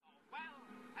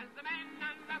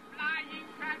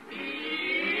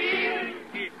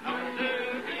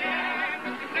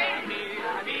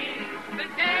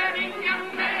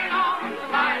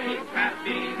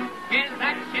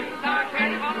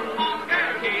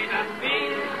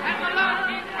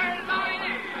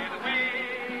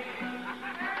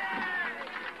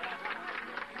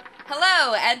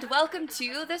and welcome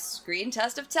to the Screen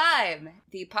Test of Time,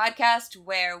 the podcast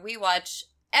where we watch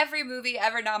every movie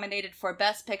ever nominated for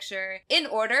Best Picture in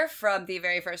order from the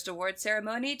very first award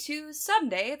ceremony to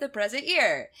someday the present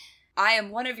year. I am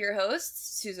one of your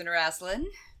hosts, Susan Raslin.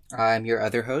 I'm your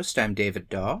other host, I'm David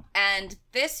Daw. And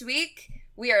this week,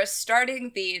 we are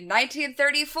starting the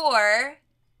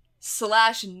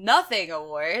 1934/Nothing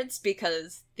Awards,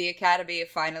 because the Academy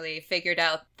finally figured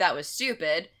out that was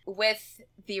stupid, with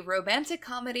the romantic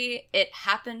comedy It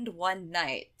Happened One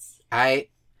Night. I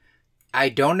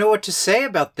don't know what to say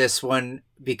about this one,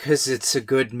 because it's a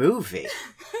good movie.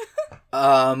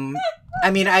 I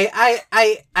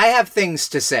have things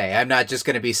to say. I'm not just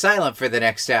going to be silent for the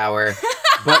next hour,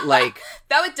 but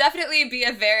that would definitely be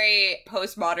a very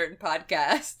postmodern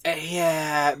podcast.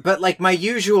 Yeah, but my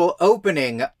usual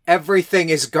opening, everything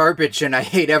is garbage and I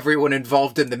hate everyone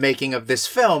involved in the making of this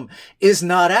film, is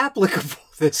not applicable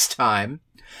this time.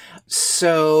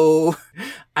 So,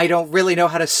 I don't really know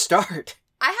how to start.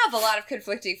 I have a lot of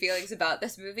conflicting feelings about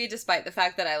this movie, despite the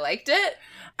fact that I liked it.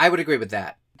 I would agree with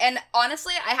that. And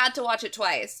honestly, I had to watch it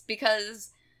twice,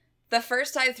 because the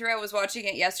first time through I was watching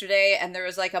it yesterday, and there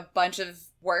was a bunch of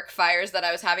work fires that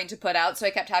I was having to put out, so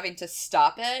I kept having to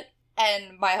stop it.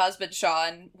 And my husband,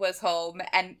 Sean, was home,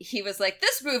 and he was like,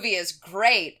 this movie is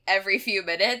great, every few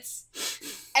minutes.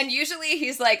 And usually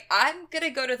he's like, I'm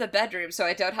gonna go to the bedroom so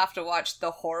I don't have to watch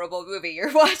the horrible movie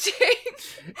you're watching.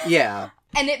 Yeah.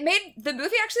 And the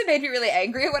movie actually made me really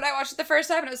angry when I watched it the first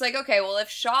time, and I was like, okay, well, if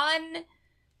Sean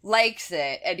likes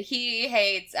it and he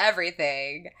hates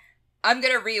everything, I'm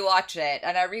gonna rewatch it.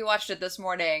 And I rewatched it this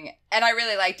morning, and I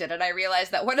really liked it, and I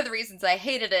realized that one of the reasons I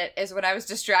hated it is when I was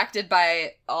distracted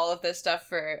by all of this stuff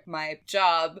for my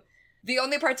job. The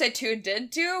only parts I tuned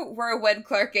into were when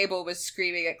Clark Gable was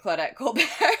screaming at Claudette Colbert.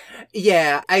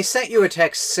 Yeah, I sent you a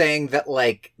text saying that,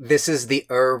 this is the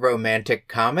romantic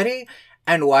comedy.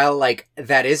 And while,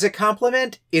 that is a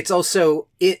compliment, it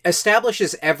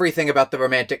establishes everything about the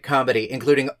romantic comedy,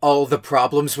 including all the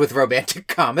problems with romantic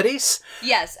comedies.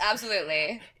 Yes,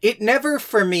 absolutely. It never,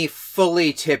 for me,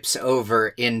 fully tips over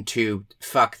into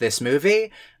fuck this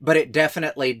movie, but it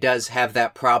definitely does have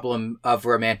that problem of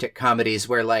romantic comedies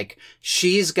where,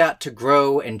 she's got to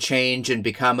grow and change and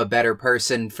become a better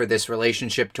person for this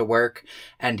relationship to work,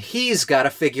 and he's got to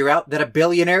figure out that a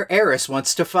billionaire heiress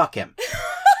wants to fuck him.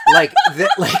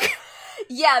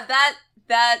 Yeah,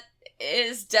 that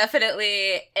is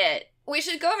definitely it. We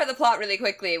should go over the plot really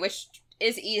quickly, which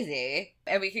is easy,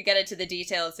 and we could get into the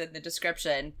details in the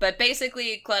description. But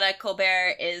basically, Claudette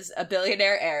Colbert is a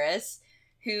billionaire heiress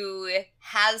who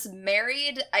has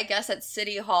married, I guess at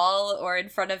City Hall or in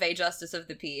front of a Justice of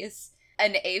the Peace,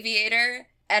 an aviator,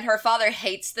 and her father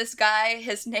hates this guy.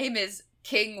 His name is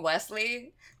King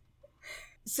Wesley.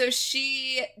 So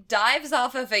she dives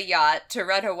off of a yacht to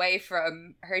run away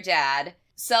from her dad,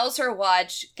 sells her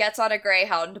watch, gets on a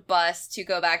Greyhound bus to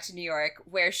go back to New York,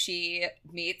 where she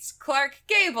meets Clark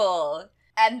Gable.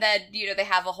 And then, they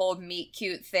have a whole meet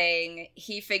cute thing.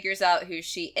 He figures out who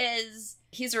she is.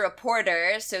 He's a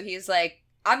reporter, so he's like,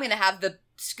 I'm gonna have the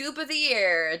scoop of the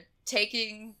year,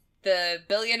 taking the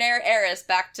billionaire heiress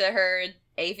back to her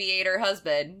aviator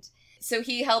husband. So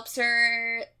he helps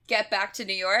her get back to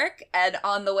New York, and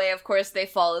on the way, of course, they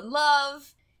fall in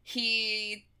love.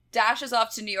 He dashes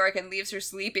off to New York and leaves her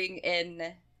sleeping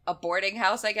in a boarding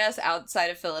house, I guess, outside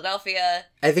of Philadelphia.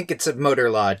 I think it's a motor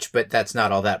lodge, but that's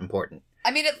not all that important. I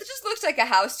mean, it just looks like a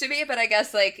house to me, but I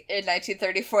guess, in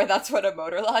 1934, that's what a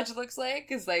motor lodge looks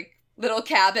like, is, little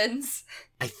cabins.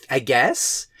 I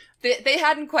guess? They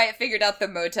hadn't quite figured out the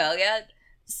motel yet.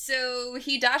 So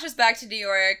he dashes back to New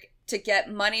York to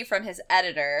get money from his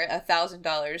editor,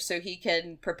 $1,000, so he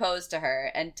can propose to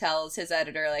her, and tells his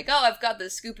editor, oh, I've got the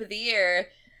scoop of the year,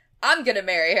 I'm gonna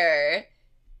marry her.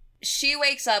 She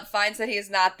wakes up, finds that he's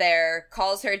not there,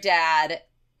 calls her dad,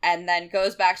 and then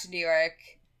goes back to New York,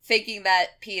 thinking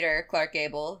that Peter, Clark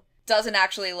Gable, doesn't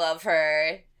actually love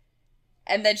her.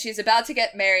 And then she's about to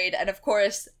get married, and of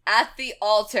course, at the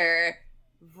altar,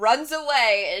 runs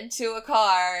away into a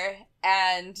car,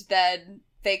 and then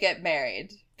they get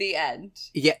married. The end.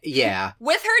 Yeah.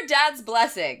 With her dad's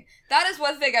blessing. That is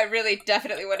one thing I really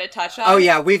definitely want to touch on. Oh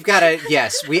yeah, we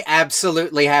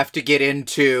absolutely have to get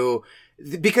into,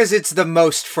 because it's the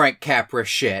most Frank Capra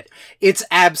shit. It's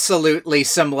absolutely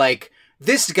some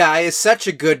this guy is such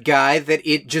a good guy that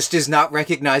it just is not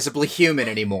recognizably human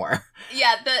anymore.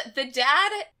 Yeah, the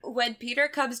dad, when Peter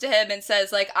comes to him and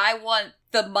says, I want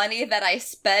the money that I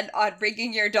spent on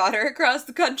bringing your daughter across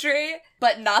the country,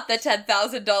 but not the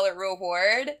 $10,000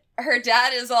 reward, her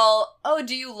dad is all, oh,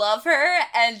 do you love her?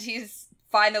 And he's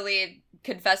finally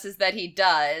confesses that he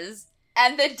does.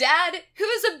 And the dad, who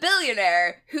is a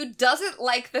billionaire, who doesn't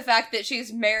like the fact that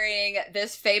she's marrying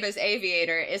this famous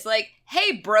aviator, is like,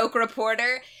 hey, broke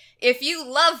reporter, if you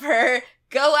love her,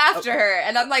 go after her.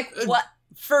 And I'm like, what?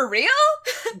 For real?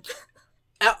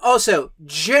 Also,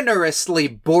 generously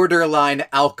borderline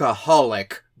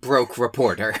alcoholic broke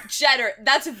reporter.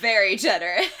 That's very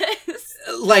generous.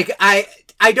 Like,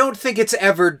 I don't think it's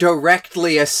ever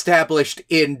directly established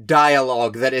in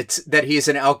dialogue that he's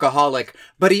an alcoholic,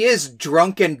 but he is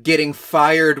drunk and getting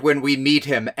fired when we meet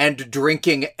him and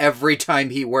drinking every time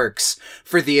he works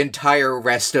for the entire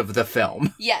rest of the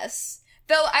film. Yes.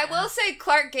 Though I will say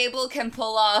Clark Gable can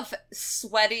pull off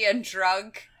sweaty and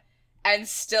drunk and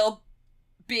still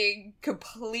being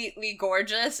completely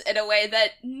gorgeous in a way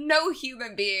that no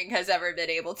human being has ever been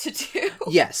able to do.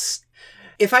 Yes.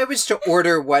 If I was to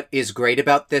order what is great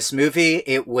about this movie,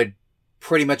 it would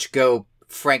pretty much go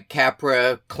Frank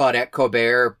Capra, Claudette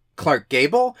Colbert, Clark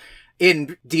Gable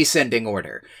in descending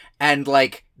order. And,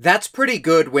 like, that's pretty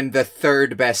good when the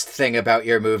third best thing about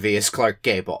your movie is Clark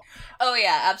Gable. Oh,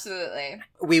 yeah, absolutely.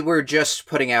 We were just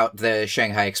putting out the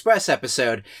Shanghai Express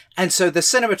episode, and so the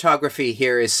cinematography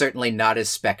here is certainly not as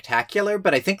spectacular,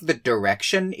 but I think the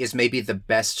direction is maybe the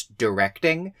best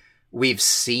directing we've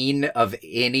seen of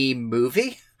any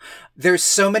movie. There's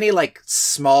so many, like,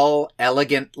 small,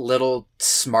 elegant, little,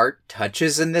 smart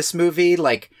touches in this movie.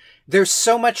 Like, there's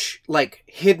so much, like,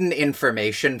 hidden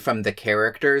information from the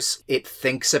characters. It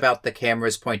thinks about the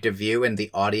camera's point of view and the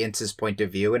audience's point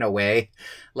of view in a way,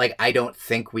 like, I don't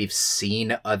think we've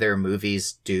seen other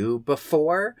movies do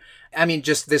before. I mean,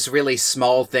 just this really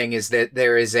small thing is that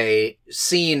there is a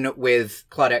scene with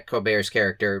Claudette Colbert's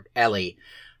character, Ellie.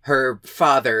 Her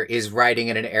father is riding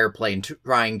in an airplane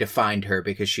trying to find her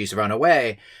because she's run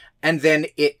away. And then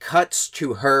it cuts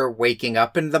to her waking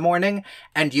up in the morning,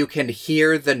 and you can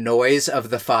hear the noise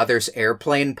of the father's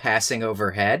airplane passing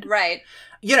overhead. Right.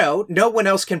 You know, no one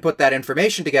else can put that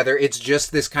information together. It's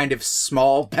just this kind of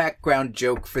small background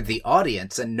joke for the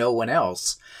audience and no one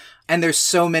else. And there's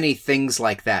so many things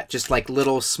like that. Just like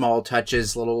little small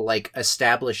touches, little like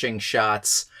establishing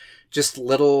shots, just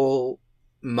little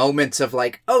moments of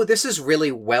like, oh, this is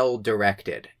really well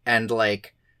directed. And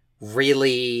like,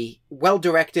 really well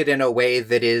directed in a way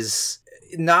that is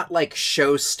not like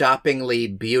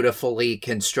show-stoppingly beautifully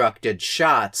constructed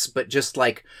shots, but just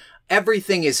like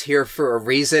everything is here for a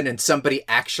reason and somebody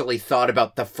actually thought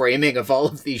about the framing of all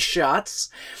of these shots.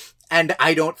 And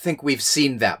I don't think we've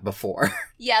seen that before.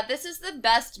 Yeah, this is the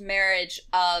best marriage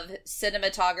of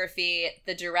cinematography,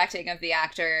 the directing of the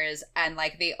actors, and,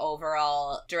 like, the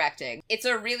overall directing. It's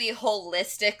a really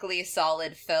holistically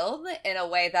solid film in a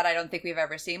way that I don't think we've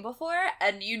ever seen before.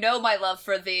 And you know my love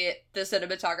for the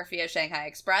cinematography of Shanghai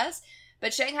Express.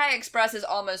 But Shanghai Express is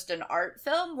almost an art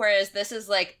film, whereas this is,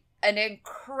 like, an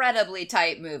incredibly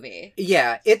tight movie.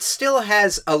 Yeah, it still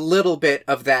has a little bit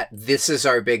of that this is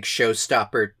our big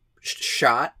showstopper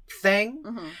shot thing.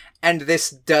 Mm-hmm. And this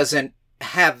doesn't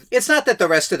have... It's not that the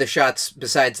rest of the shots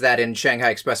besides that in Shanghai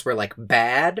Express were, like,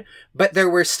 bad, but there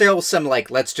were still some,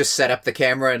 like, let's just set up the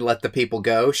camera and let the people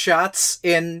go shots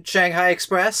in Shanghai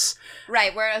Express.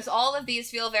 Right, whereas all of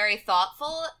these feel very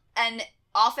thoughtful and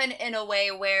often in a way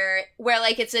where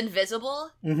like, it's invisible.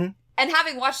 Mm-hmm. And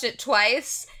having watched it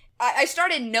twice, I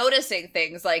started noticing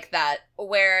things like that,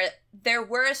 where there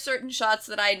were certain shots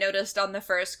that I noticed on the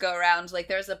first go-round. Like,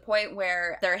 there's a point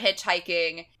where they're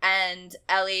hitchhiking, and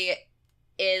Ellie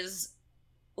is,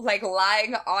 like,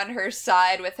 lying on her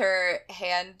side with her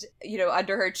hand, you know,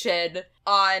 under her chin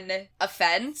on a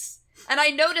fence. And I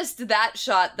noticed that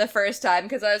shot the first time,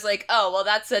 because I was like, oh, well,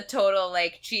 that's a total,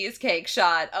 like, cheesecake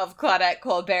shot of Claudette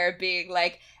Colbert being,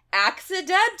 like,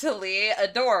 accidentally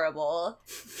adorable.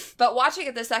 But watching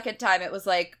it the second time, it was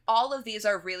like, all of these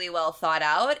are really well thought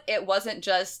out. It wasn't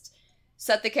just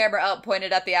set the camera up, point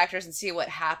it at the actors, and see what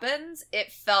happens.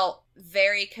 It felt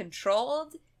very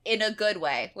controlled in a good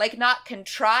way. Like, not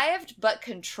contrived, but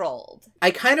controlled. I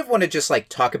kind of want to just, like,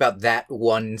 talk about that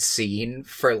one scene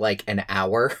for, like, an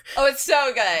hour. Oh, it's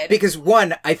so good. Because,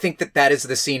 one, I think that is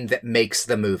the scene that makes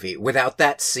the movie. Without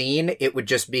that scene, it would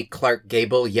just be Clark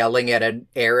Gable yelling at an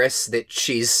heiress that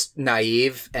she's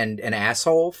naive and an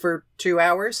asshole for 2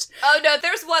 hours. Oh, no,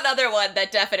 there's one other one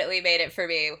that definitely made it for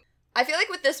me. I feel like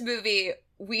with this movie,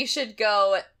 we should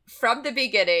go from the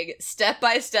beginning, step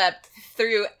by step,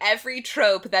 through every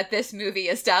trope that this movie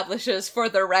establishes for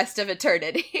the rest of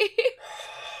eternity.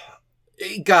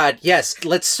 God, yes.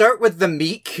 Let's start with the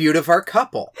meet cute of our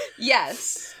couple.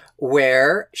 Yes.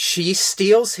 where she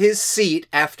steals his seat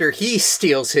after he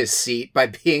steals his seat by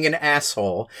being an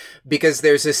asshole, because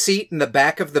there's a seat in the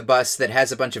back of the bus that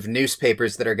has a bunch of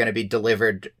newspapers that are going to be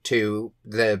delivered to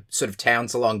the sort of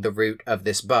towns along the route of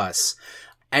this bus.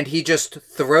 And he just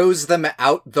throws them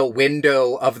out the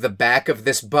window of the back of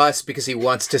this bus because he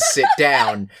wants to sit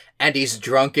down, and he's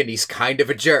drunk and he's kind of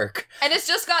a jerk. And it's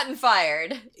just gotten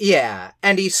fired. Yeah,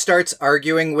 and he starts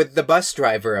arguing with the bus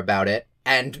driver about it.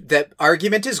 And the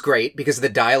argument is great because the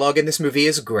dialogue in this movie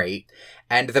is great.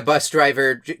 And the bus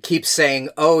driver keeps saying,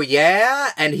 "Oh,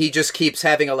 yeah?" And he just keeps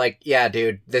having a "Yeah,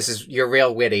 dude, you're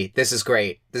real witty. This is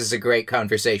great. This is a great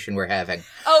conversation we're having."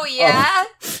 Oh, yeah?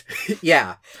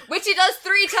 Yeah. Which he does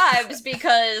 3 times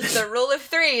because the rule of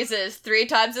threes is 3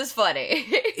 times as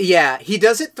funny. Yeah, he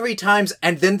does it 3 times,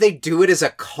 and then they do it as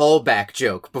a callback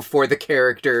joke before the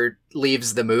character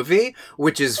leaves the movie,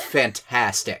 which is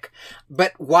fantastic.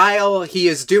 But while he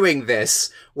is doing this,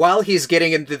 while he's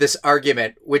getting into this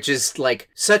argument, which is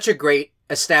such a great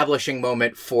establishing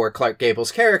moment for Clark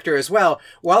Gable's character as well,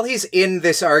 while he's in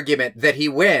this argument that he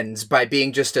wins by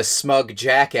being just a smug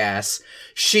jackass,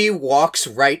 she walks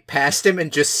right past him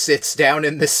and just sits down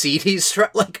in the seat he's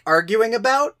arguing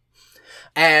about.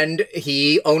 And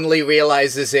he only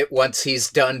realizes it once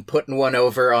he's done putting one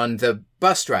over on the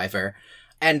bus driver.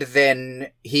 And then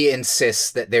he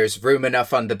insists that there's room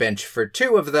enough on the bench for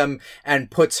 2 of them and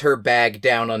puts her bag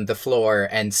down on the floor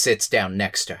and sits down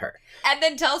next to her. And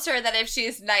then tells her that if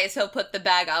she's nice, he'll put the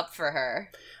bag up for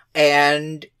her.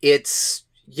 And it's,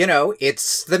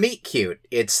 it's the meet cute.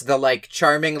 It's the,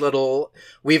 charming little...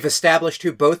 We've established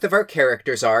who both of our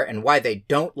characters are and why they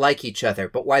don't like each other,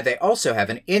 but why they also have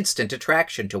an instant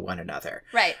attraction to one another.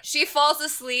 Right. She falls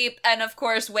asleep and, of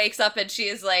course, wakes up and she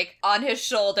is, on his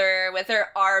shoulder with her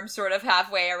arm sort of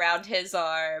halfway around his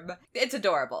arm. It's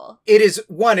adorable. It is,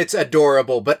 one, it's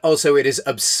adorable, but also it is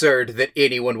absurd that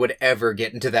anyone would ever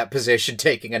get into that position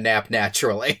taking a nap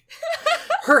naturally.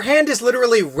 Her hand is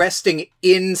literally resting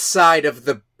inside of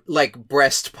the,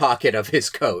 breast pocket of his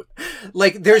coat.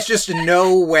 There's just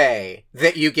no way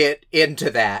that you get into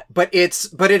that. But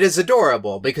it is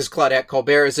adorable, because Claudette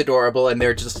Colbert is adorable, and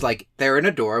they're just, they're an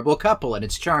adorable couple, and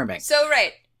it's charming. So,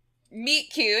 right. Meet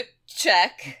cute,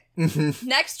 check. Mm-hmm.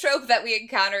 Next trope that we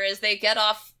encounter is they get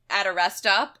off at a rest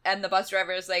stop, and the bus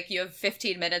driver is you have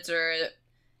 15 minutes, or...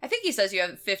 I think he says you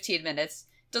have 15 minutes.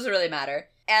 Doesn't really matter.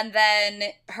 And then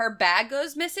her bag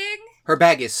goes missing? Her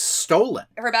bag is stolen.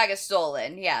 Her bag is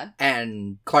stolen, yeah.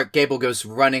 And Clark Gable goes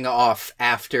running off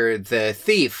after the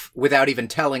thief without even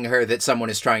telling her that someone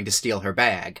is trying to steal her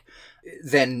bag.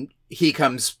 Then he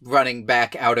comes running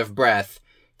back out of breath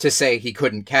to say he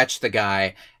couldn't catch the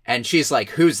guy. And she's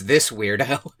like, "Who's this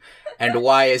weirdo? And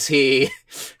why is he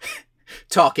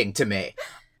talking to me?"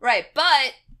 Right,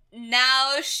 but...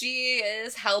 now she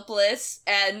is helpless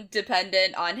and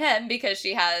dependent on him because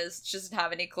she doesn't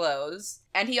have any clothes.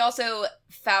 And he also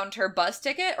found her bus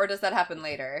ticket, or does that happen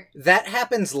later? That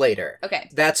happens later. Okay.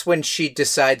 That's when she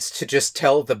decides to just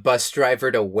tell the bus driver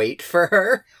to wait for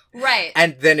her. Right.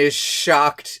 And then is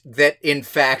shocked that, in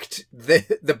fact,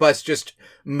 the bus just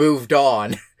moved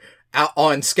on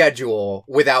schedule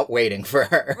without waiting for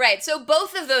her. Right, so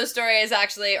both of those stories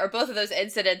actually, or both of those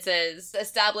incidences,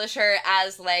 establish her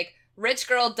as, rich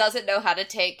girl doesn't know how to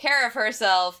take care of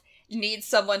herself, needs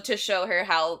someone to show her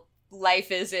how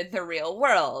life is in the real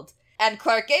world. And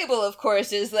Clark Gable, of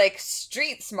course, is,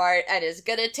 street smart and is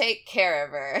gonna take care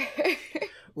of her.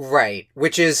 Right,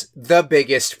 which is the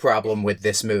biggest problem with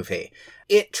this movie.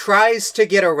 It tries to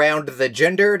get around the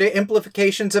gendered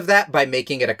implications of that by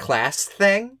making it a class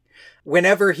thing.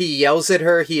 Whenever he yells at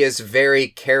her, he is very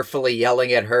carefully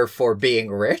yelling at her for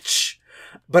being rich.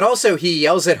 But also, he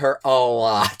yells at her a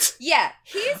lot. Yeah,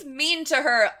 he's mean to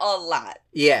her a lot.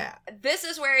 Yeah. This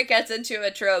is where it gets into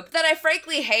a trope that I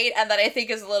frankly hate and that I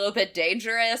think is a little bit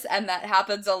dangerous, and that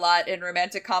happens a lot in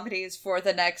romantic comedies for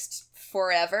the next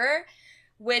forever,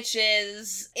 which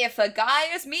is, if a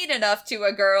guy is mean enough to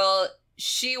a girl,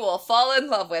 she will fall in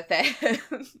love with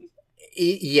him.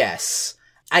 Yes.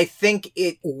 I think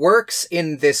it works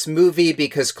in this movie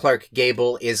because Clark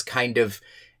Gable is kind of...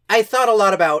 I thought a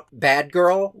lot about Bad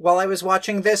Girl while I was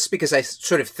watching this because I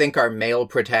sort of think our male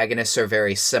protagonists are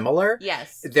very similar.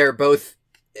 Yes. They're both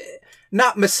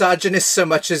not misogynists so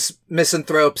much as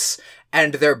misanthropes,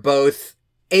 and they're both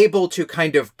able to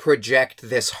kind of project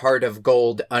this heart of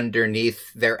gold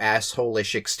underneath their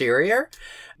asshole-ish exterior.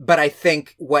 But I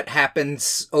think what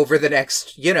happens over the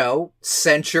next,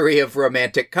 century of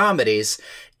romantic comedies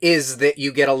is that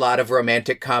you get a lot of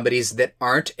romantic comedies that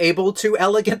aren't able to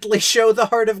elegantly show the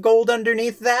heart of gold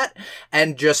underneath that,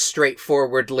 and just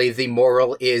straightforwardly the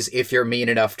moral is if you're mean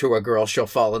enough to a girl, she'll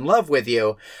fall in love with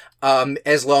you,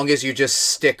 as long as you just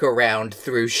stick around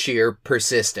through sheer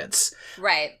persistence.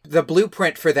 Right. The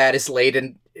blueprint for that is laid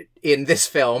in this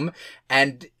film,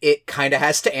 and it kind of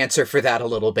has to answer for that a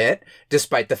little bit,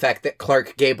 despite the fact that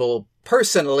Clark Gable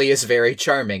personally is very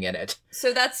charming in it.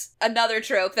 So that's another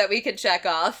trope that we could check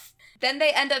off. Then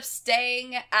they end up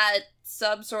staying at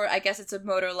some sort, I guess it's a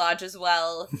motor lodge as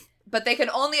well, but they can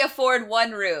only afford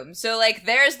one room. So, like,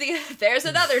 there's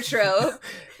another trope.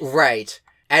 Right.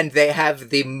 And they have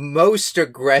the most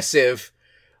aggressive...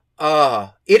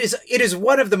 it is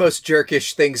one of the most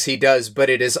jerkish things he does, but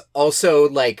it is also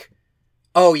like,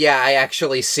 oh yeah, I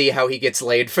actually see how he gets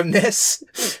laid from this.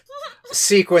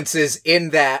 Sequences in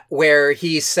that where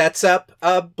he sets up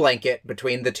a blanket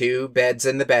between the two beds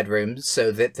in the bedroom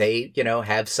so that they,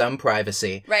 have some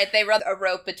privacy. Right, they run a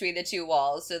rope between the two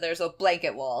walls, so there's a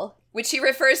blanket wall, which he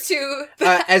refers to...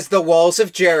 as the walls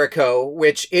of Jericho,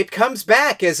 which it comes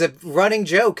back as a running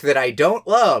joke that I don't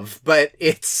love, but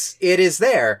it is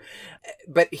there.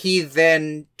 But he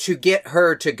then, to get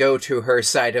her to go to her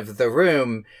side of the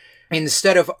room,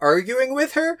 instead of arguing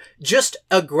with her, just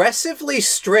aggressively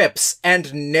strips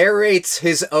and narrates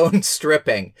his own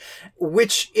stripping,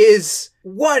 which is,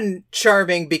 one,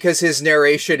 charming because his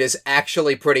narration is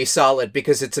actually pretty solid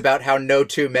because it's about how no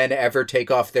two men ever take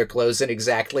off their clothes in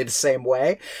exactly the same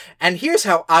way. And here's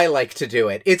how I like to do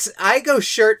it. I go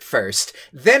shirt first,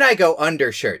 then I go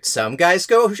undershirt. Some guys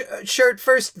go shirt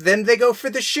first, then they go for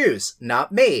the shoes.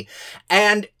 Not me.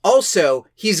 And also,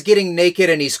 he's getting naked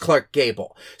and he's Clark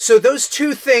Gable. So those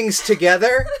two things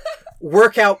together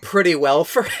work out pretty well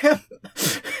for him.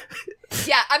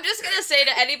 Yeah, I'm just gonna say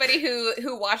to anybody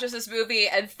who watches this movie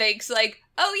and thinks like,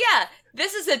 oh yeah,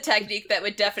 this is a technique that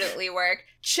would definitely work,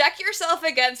 check yourself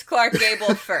against Clark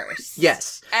Gable first.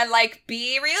 Yes. And like,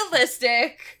 be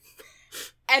realistic.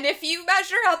 And if you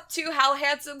measure up to how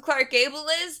handsome Clark Gable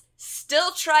is,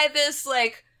 still try this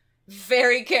like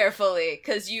very carefully,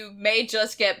 because you may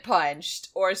just get punched,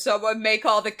 or someone may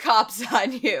call the cops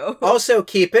on you. Also,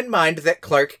 keep in mind that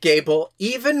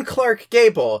even Clark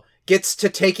Gable, gets to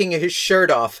taking his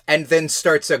shirt off and then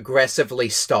starts aggressively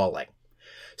stalling.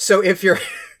 So if you're...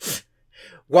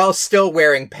 while still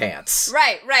wearing pants.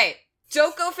 Right.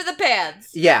 Don't go for the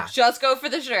pants. Yeah. Just go for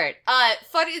the shirt.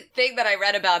 Funny thing that I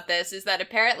read about this is that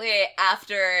apparently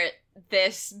after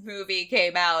this movie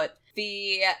came out,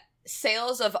 the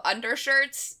sales of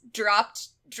undershirts dropped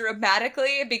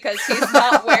dramatically because he's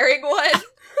not wearing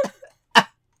one.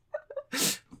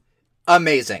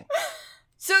 Amazing.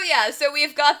 So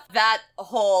we've got that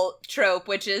whole trope,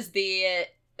 which is the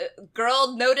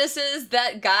girl notices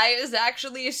that guy is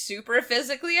actually super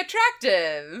physically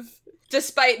attractive,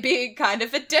 despite being kind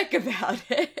of a dick about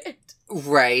it.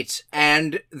 Right,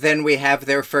 and then we have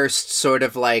their first sort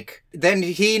of like... Then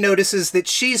he notices that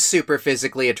she's super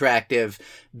physically attractive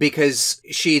because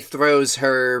she throws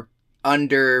her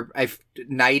under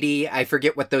nightie, I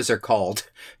forget what those are called,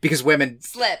 because women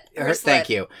slip. Thank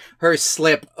you. Her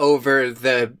slip over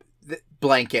the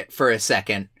blanket for a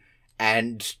second,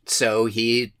 and so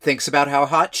he thinks about how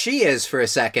hot she is for a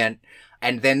second,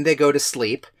 and then they go to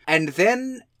sleep, and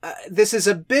then this is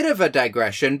a bit of a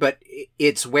digression, but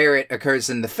it's where it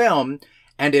occurs in the film,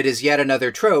 and it is yet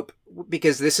another trope,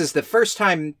 because this is the first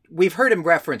time we've heard him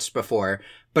referenced before,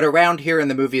 but around here in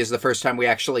the movie is the first time we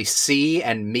actually see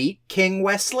and meet King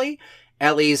Wesley,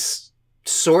 Ellie's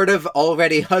sort of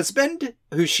already husband,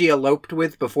 who she eloped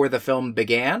with before the film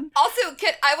began. Also,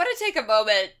 I want to take a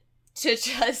moment to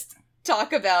just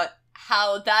talk about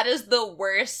how that is the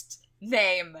worst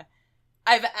name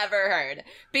I've ever heard.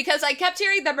 Because I kept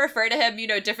hearing them refer to him,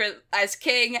 different as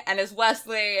King and as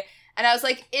Wesley, and I was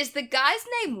like, is the guy's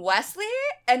name Wesley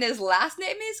and his last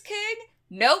name is King?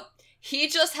 Nope. He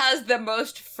just has the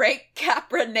most Frank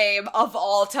Capra name of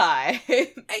all time.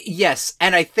 Yes,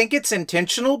 and I think it's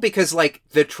intentional because, like,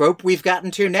 the trope we've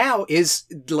gotten to now is,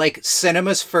 like,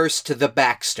 cinema's first to the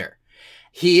Baxter.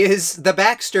 He is the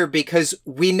Baxter because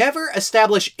we never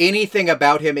establish anything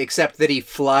about him except that he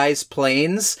flies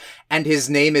planes and his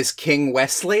name is King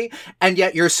Wesley, and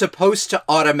yet you're supposed to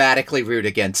automatically root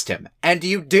against him. And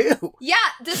you do. Yeah,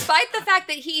 despite the fact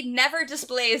that he never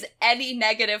displays any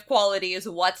negative qualities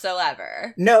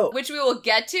whatsoever. No. Which we will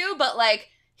get to, but like,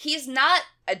 he's not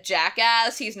a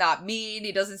jackass, he's not mean,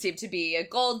 he doesn't seem to be a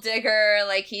gold digger,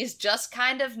 like, he's just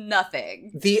kind of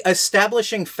nothing. The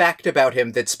establishing fact about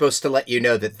him that's supposed to let you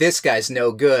know that this guy's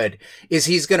no good is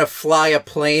he's gonna fly a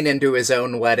plane into his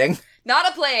own wedding. Not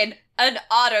a plane, an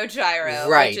autogyro,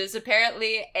 Right. which is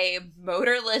apparently a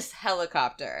motorless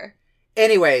helicopter.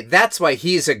 Anyway, that's why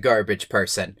he's a garbage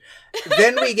person.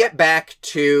 Then we get back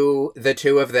to the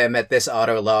two of them at this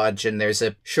auto lodge, and there's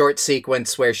a short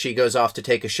sequence where she goes off to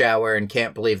take a shower and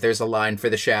can't believe there's a line for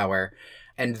the shower.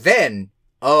 And then,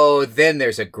 then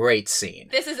there's a great scene.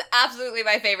 This is absolutely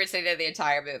my favorite scene in the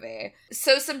entire movie.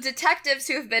 So some detectives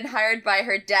who've been hired by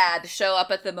her dad show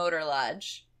up at the motor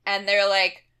lodge, and they're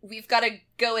like, we've got to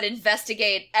go and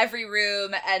investigate every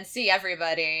room and see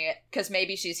everybody, because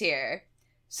maybe she's here.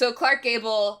 So Clark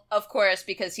Gable, of course,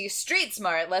 because he's street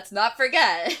smart, let's not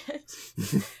forget,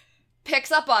 picks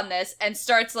up on this and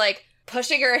starts, like,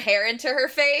 pushing her hair into her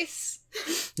face.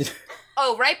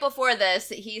 Oh, right before this,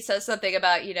 he says something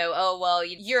about,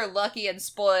 you're lucky and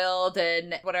spoiled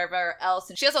and whatever else.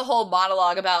 And she has a whole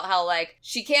monologue about how, like,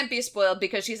 she can't be spoiled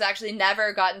because she's actually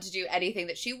never gotten to do anything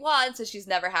that she wants, and she's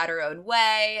never had her own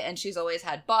way, and she's always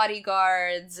had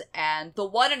bodyguards. And the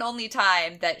one and only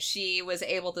time that she was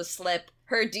able to slip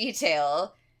her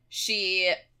detail,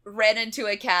 she ran into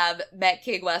a cab, met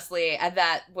King Wesley, and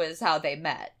that was how they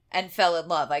met and fell in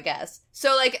love, I guess.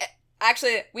 So, like,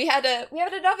 actually, we had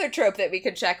another trope that we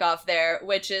could check off there,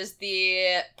 which is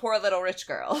the poor little rich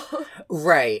girl.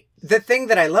 Right. The thing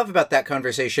that I love about that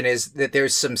conversation is that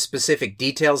there's some specific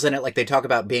details in it, like they talk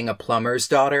about being a plumber's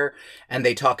daughter, and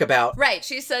they talk about... Right,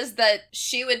 she says that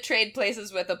she would trade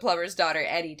places with a plumber's daughter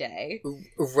any day.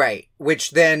 Right, which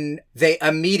then they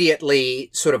immediately,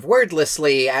 sort of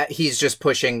wordlessly, he's just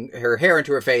pushing her hair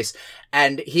into her face,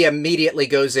 and he immediately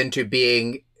goes into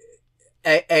being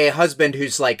a husband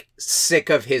who's, like, sick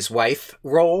of his wife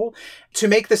role, to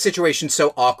make the situation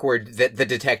so awkward that the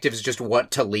detectives just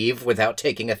want to leave without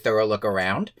taking a thorough look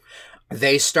around.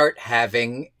 They start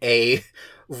having a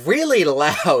really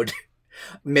loud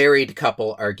married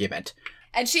couple argument.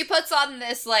 And she puts on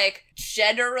this, like,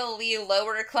 generally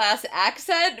lower class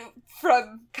accent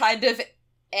from kind of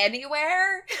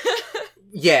anywhere.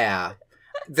 Yeah.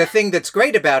 The thing that's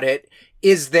great about it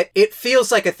is that it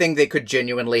feels like a thing they could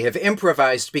genuinely have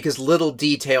improvised, because little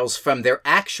details from their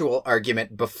actual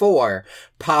argument before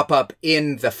pop up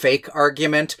in the fake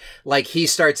argument. Like, he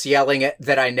starts yelling at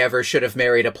that I never should have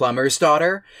married a plumber's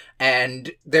daughter,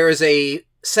 and there is a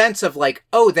sense of, like,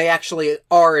 oh, they actually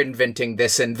are inventing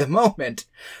this in the moment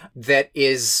that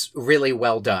is really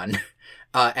well done.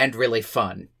 And really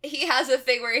fun. He has a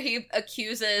thing where he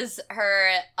accuses her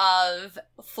of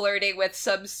flirting with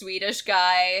some Swedish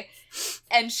guy,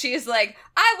 and she's like,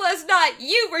 I was not,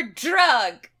 you were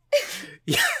drunk!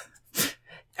 Yeah.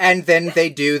 And then they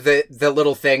do the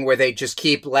little thing where they just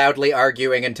keep loudly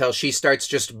arguing until she starts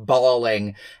just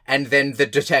bawling, and then the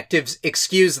detectives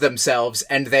excuse themselves,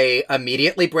 and they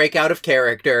immediately break out of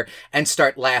character and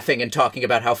start laughing and talking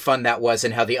about how fun that was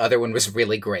and how the other one was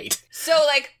really great. So,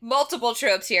 like, multiple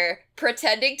tropes here.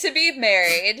 Pretending to be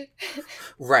married.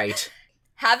 Right.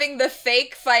 Having the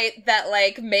fake fight that,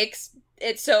 like, makes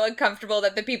it so uncomfortable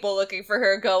that the people looking for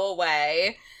her go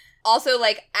away. Also,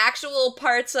 like, actual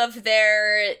parts of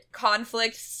their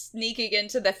conflict sneaking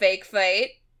into the fake fight.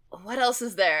 What else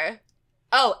is there?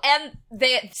 Oh, and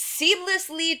they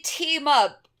seamlessly team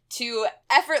up to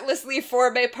effortlessly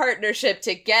form a partnership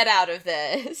to get out of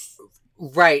this.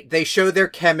 Right. They show their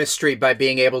chemistry by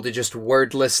being able to just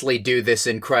wordlessly do this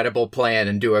incredible plan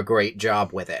and do a great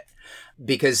job with it.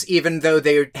 Because even though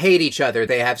they hate each other,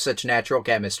 they have such natural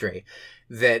chemistry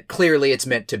that clearly it's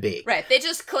meant to be. Right, they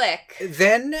just click.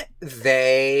 Then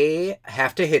they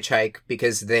have to hitchhike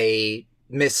because they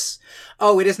miss...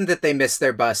 Oh, it isn't that they miss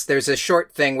their bus. There's a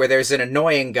short thing where there's an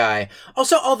annoying guy.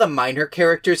 Also, all the minor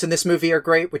characters in this movie are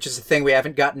great, which is a thing we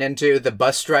haven't gotten into. The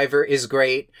bus driver is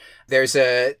great. There's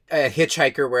a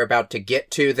hitchhiker we're about to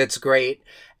get to that's great.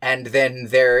 And then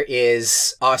there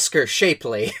is Oscar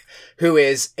Shapley, who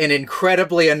is an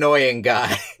incredibly annoying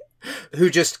guy. Who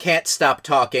just can't stop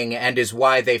talking, and is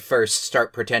why they first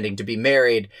start pretending to be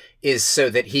married, is so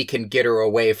that he can get her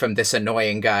away from this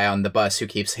annoying guy on the bus who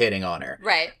keeps hitting on her.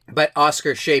 Right. But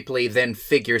Oscar Shapley then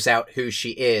figures out who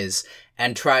she is,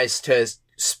 and tries to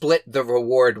split the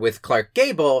reward with Clark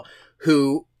Gable,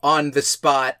 who, on the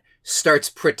spot, starts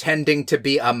pretending to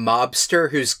be a mobster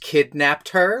who's kidnapped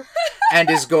her and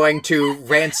is going to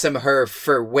ransom her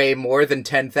for way more than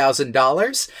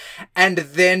 $10,000, and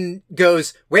then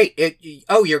goes, wait,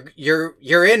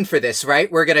 you're in for this,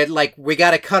 right? We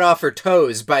gotta cut off her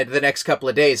toes by the next couple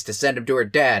of days to send them to her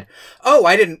dad. Oh,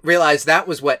 I didn't realize that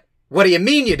was what do you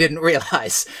mean you didn't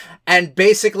realize? And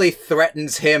basically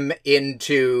threatens him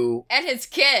into... And his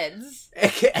kids.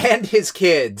 And his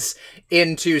kids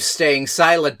into staying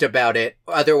silent about it.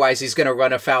 Otherwise, he's going to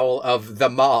run afoul of the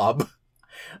mob.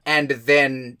 And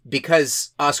then,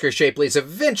 because Oscar Shapley's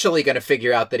eventually going to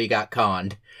figure out that he got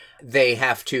conned, they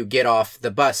have to get off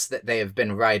the bus that they have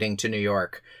been riding to New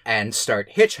York and start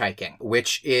hitchhiking,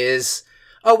 which is...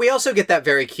 Oh, we also get that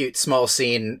very cute small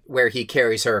scene where he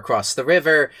carries her across the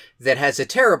river that has a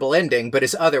terrible ending, but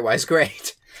is otherwise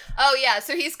great. Oh, yeah.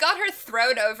 So he's got her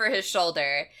thrown over his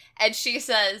shoulder, and she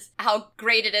says how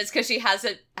great it is because she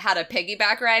hasn't had a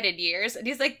piggyback ride in years. And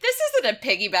he's like, this isn't a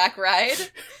piggyback ride.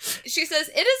 She says,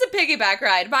 it is a piggyback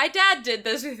ride. My dad did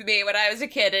this with me when I was a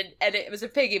kid, and it was a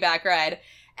piggyback ride.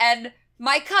 And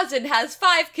my cousin has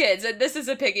 5 kids, and this is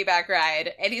a piggyback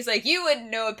ride. And he's like, you wouldn't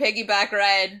know a piggyback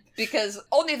ride because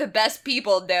only the best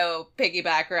people know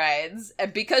piggyback rides.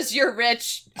 And because you're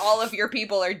rich, all of your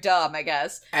people are dumb, I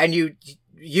guess. And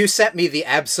you sent me the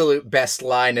absolute best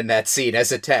line in that scene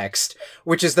as a text,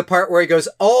 which is the part where he goes,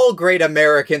 all great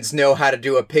Americans know how to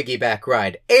do a piggyback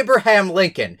ride. Abraham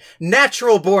Lincoln,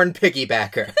 natural-born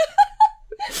piggybacker.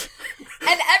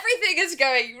 And everything is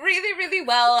going really, really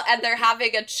well, and they're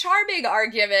having a charming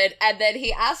argument, and then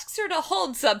he asks her to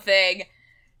hold something,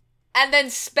 and then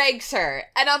spanks her.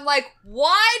 And I'm like,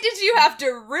 why did you have to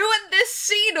ruin this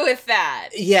scene with that?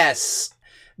 Yes.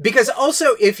 Because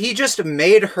also, if he just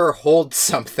made her hold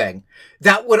something,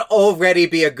 that would already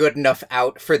be a good enough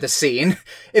out for the scene.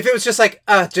 If it was just like,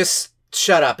 just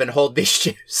shut up and hold these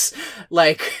shoes.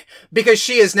 Like, because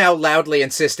she is now loudly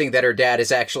insisting that her dad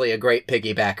is actually a great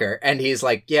piggybacker, and he's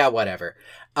like, yeah, whatever.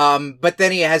 But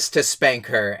then he has to spank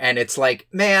her, and it's like,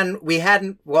 man, we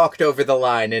hadn't walked over the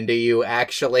line into you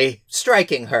actually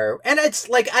striking her. And it's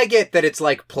like, I get that it's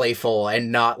like playful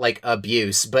and not like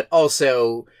abuse, but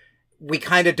also... we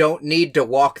kind of don't need to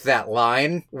walk that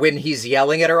line when he's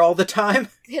yelling at her all the time.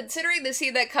 Considering the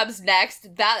scene that comes next,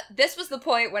 this was the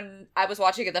point when I was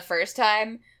watching it the first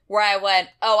time where I went,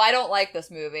 oh, I don't like this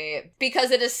movie.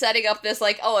 Because it is setting up this,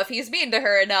 like, oh, if he's mean to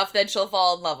her enough, then she'll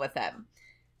fall in love with him.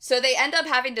 So they end up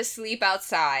having to sleep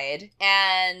outside,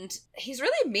 and he's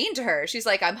really mean to her. She's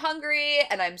like, I'm hungry,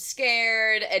 and I'm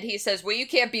scared, and he says, well, you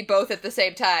can't be both at the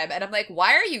same time. And I'm like,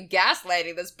 why are you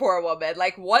gaslighting this poor woman?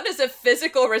 Like, one is a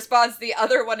physical response, the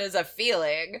other one is a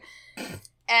feeling.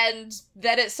 And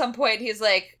then at some point he's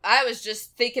like, I was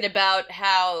just thinking about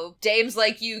how dames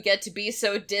like you get to be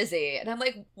so dizzy. And I'm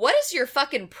like, what is your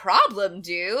fucking problem,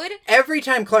 dude? Every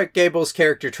time Clark Gable's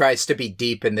character tries to be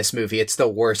deep in this movie, it's the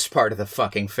worst part of the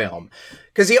fucking film.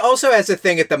 Because he also has a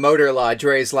thing at the Motor Lodge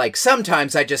where he's like,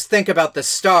 sometimes I just think about the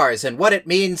stars and what it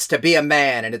means to be a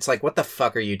man. And it's like, what the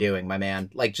fuck are you doing, my man?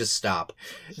 Like, just stop.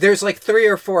 There's like 3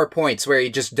 or 4 points where he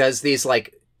just does these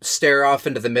like stare off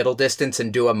into the middle distance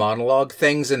and do a monologue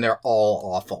things, and they're all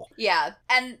awful. Yeah,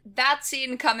 and that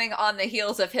scene coming on the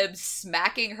heels of him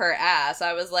smacking her ass,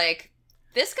 I was like,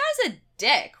 this guy's a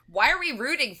dick. Why are we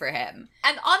rooting for him?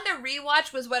 And on the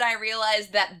rewatch was when I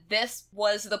realized that this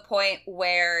was the point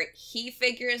where he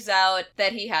figures out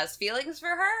that he has feelings for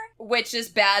her, which is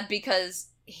bad because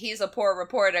he's a poor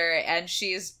reporter and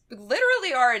she's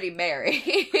literally already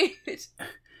married.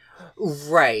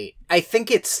 Right. I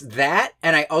think it's that,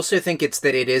 and I also think it's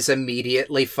that it is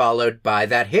immediately followed by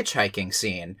that hitchhiking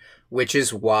scene, which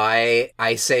is why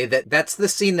I say that that's the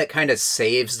scene that kind of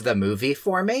saves the movie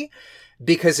for me,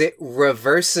 because it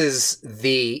reverses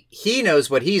the he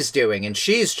knows what he's doing and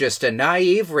she's just a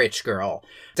naive rich girl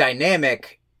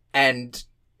dynamic, and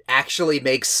actually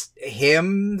makes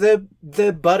him the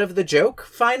butt of the joke,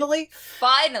 finally.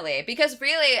 Finally, because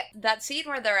really, that scene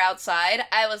where they're outside,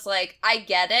 I was like, I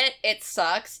get it, it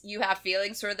sucks, you have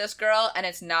feelings for this girl, and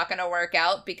it's not gonna work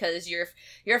out because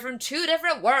you're from 2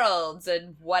 different worlds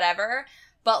and whatever,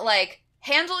 but like,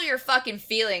 handle your fucking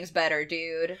feelings better,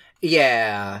 dude.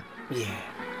 Yeah. Hey,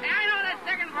 I know that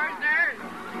second verse there.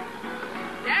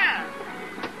 Yeah.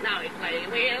 Now he plays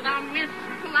with a mist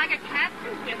like a cat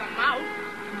with a mouse.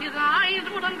 His eyes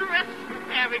would undress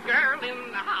every girl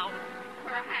in the house.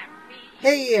 Perhaps he...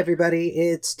 Hey everybody,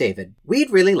 it's David.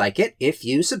 We'd really like it if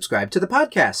you subscribe to the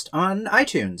podcast on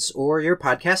iTunes or your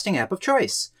podcasting app of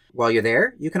choice. While you're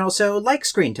there, you can also like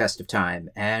Screen Test of Time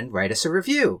and write us a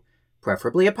review,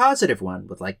 preferably a positive one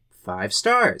with like 5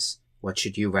 stars. What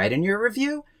should you write in your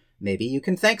review? Maybe you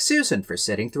can thank Susan for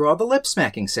sitting through all the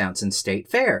lip-smacking sounds in State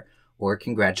Fair, or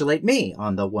congratulate me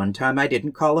on the one time I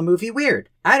didn't call a movie weird.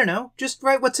 I don't know, just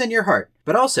write what's in your heart.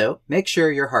 But also, make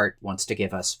sure your heart wants to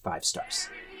give us 5 stars.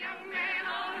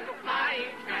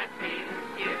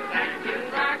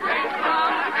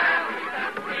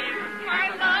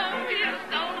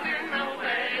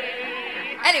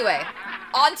 Anyway,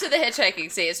 on to the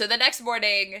hitchhiking scene. So the next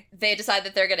morning, they decide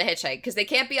that they're going to hitchhike because they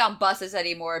can't be on buses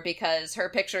anymore because her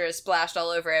picture is splashed all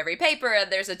over every paper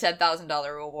and there's a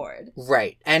 $10,000 reward.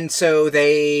 Right. And so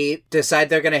they decide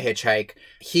they're going to hitchhike.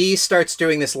 He starts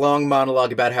doing this long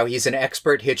monologue about how he's an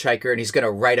expert hitchhiker and he's going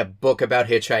to write a book about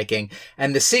hitchhiking.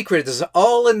 And the secret is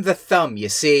all in the thumb, you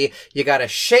see. You got to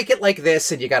shake it like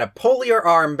this and you got to pull your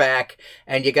arm back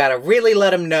and you got to really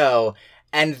let him know.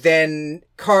 And then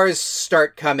cars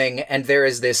start coming and there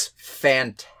is this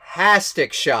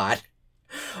fantastic shot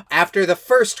after the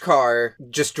first car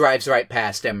just drives right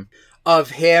past him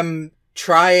of him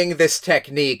trying this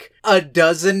technique a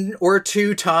dozen or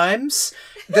two times.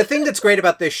 The thing that's great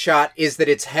about this shot is that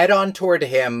it's head on toward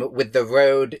him with the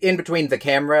road in between the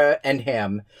camera and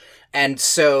him. And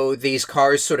so these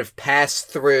cars sort of pass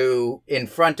through in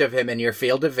front of him in your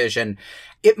field of vision.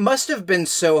 It must have been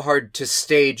so hard to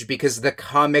stage because the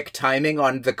comic timing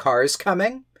on the cars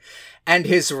coming and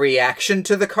his reaction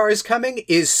to the cars coming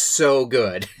is so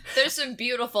good. There's some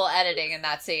beautiful editing in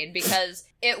that scene because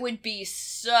it would be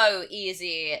so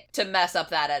easy to mess up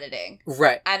that editing.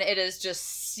 Right. And it is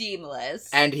just seamless.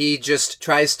 And he just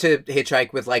tries to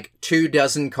hitchhike with like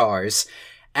 24 cars.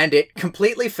 And it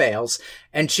completely fails.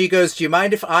 And she goes, "Do you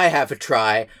mind if I have a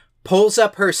try?" Pulls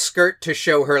up her skirt to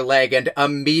show her leg and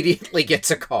immediately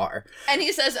gets a car. And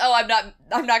he says, "Oh, I'm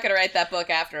not going to write that book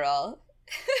after all."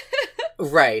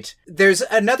 Right. There's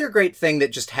another great thing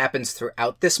that just happens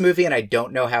throughout this movie, and I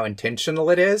don't know how intentional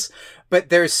it is, but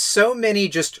there's so many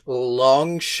just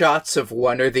long shots of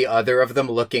one or the other of them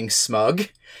looking smug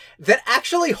that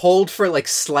actually hold for like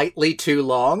slightly too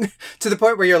long, to the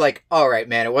point where you're like, all right,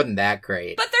 man, it wasn't that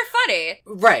great. But they're funny.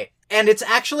 Right. And it's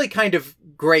actually kind of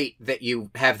great that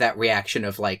you have that reaction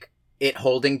of like it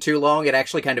holding too long. It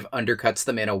actually kind of undercuts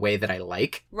them in a way that I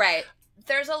like. Right.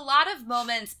 There's a lot of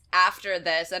moments after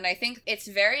this, and I think it's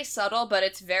very subtle, but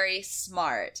it's very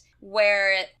smart,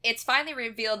 where it's finally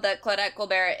revealed that Claudette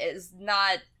Colbert is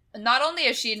not only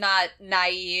is she not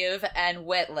naive and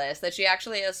witless, that she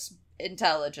actually is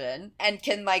intelligent and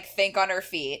can like think on her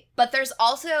feet, but there's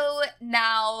also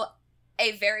now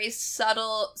a very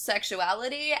subtle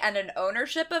sexuality and an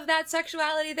ownership of that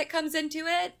sexuality that comes into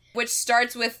it, which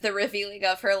starts with the revealing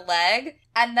of her leg.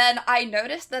 And then I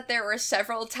noticed that there were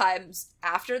several times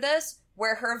after this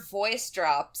where her voice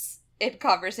drops in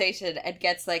conversation and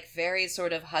gets like very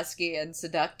sort of husky and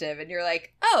seductive, and you're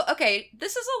like, oh, okay,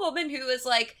 this is a woman who is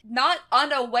like not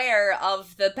unaware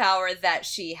of the power that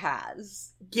she has.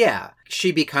 Yeah,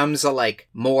 she becomes a like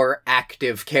more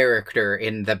active character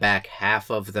in the back half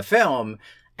of the film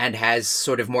and has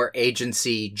sort of more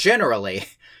agency generally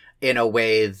in a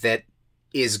way that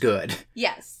is good.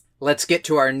 Yes. Let's get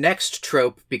to our next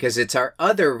trope, because it's our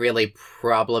other really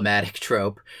problematic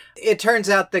trope. It turns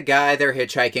out the guy they're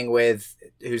hitchhiking with,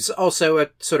 who's also a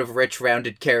sort of rich,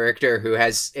 rounded character who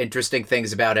has interesting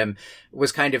things about him,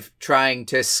 was kind of trying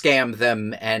to scam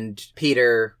them, and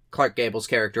Peter, Clark Gable's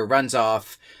character, runs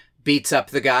off, beats up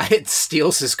the guy, and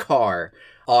steals his car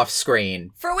off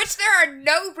screen. For which there are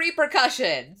no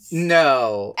repercussions.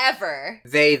 No. Ever.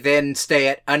 They then stay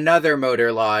at another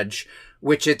motor lodge,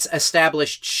 which it's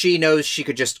established she knows she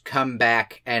could just come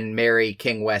back and marry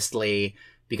King Wesley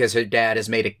because her dad has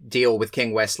made a deal with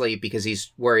King Wesley because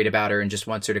he's worried about her and just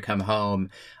wants her to come home.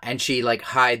 And she like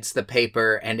hides the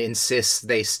paper and insists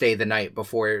they stay the night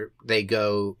before they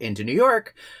go into New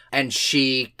York. And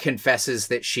she confesses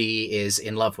that she is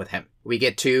in love with him. We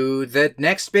get to the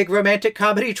next big romantic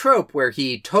comedy trope where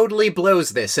he totally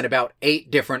blows this in about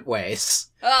 8 different ways.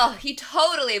 Oh, he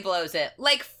totally blows it.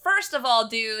 Like, first of all,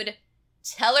 dude,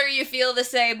 tell her you feel the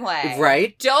same way.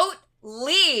 Right. Don't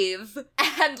leave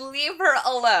and leave her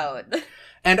alone.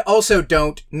 And also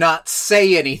don't not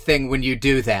say anything when you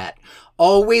do that.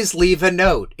 Always leave a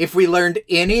note. If we learned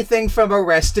anything from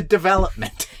Arrested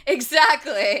Development.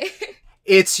 Exactly.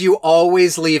 It's you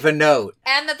always leave a note.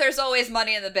 And that there's always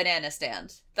money in the banana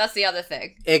stand. That's the other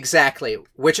thing. Exactly.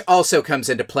 Which also comes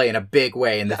into play in a big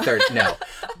way in the third. No.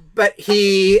 But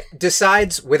he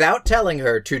decides, without telling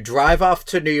her, to drive off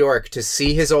to New York to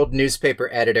see his old newspaper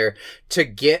editor to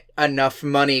get enough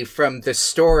money from the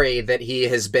story that he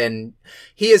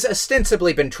has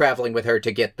ostensibly been traveling with her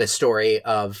to get the story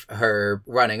of her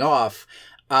running off.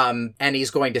 And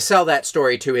he's going to sell that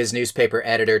story to his newspaper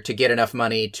editor to get enough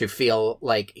money to feel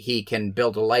like he can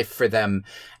build a life for them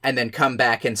and then come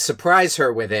back and surprise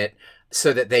her with it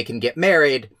so that they can get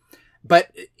married.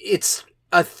 But it's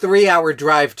a 3-hour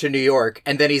drive to New York,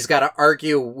 and then he's got to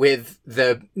argue with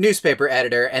the newspaper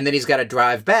editor, and then he's got to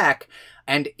drive back.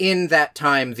 And in that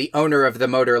time, the owner of the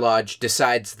motor lodge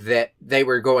decides that they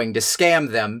were going to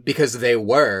scam them, because they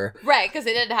were. Right, because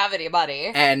they didn't have any money.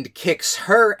 And kicks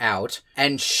her out,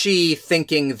 and she,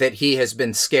 thinking that he has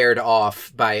been scared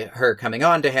off by her coming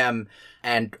on to him,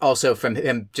 and also from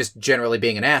him just generally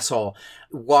being an asshole,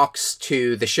 walks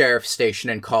to the sheriff's station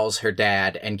and calls her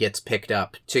dad and gets picked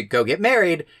up to go get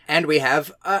married. And we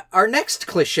have our next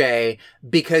cliche,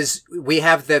 because we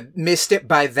have the missed it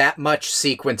by that much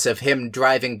sequence of him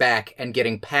driving back and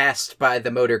getting passed by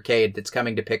the motorcade that's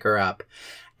coming to pick her up,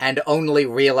 and only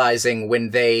realizing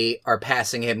when they are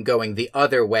passing him going the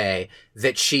other way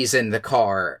that she's in the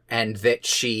car and that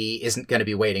she isn't going to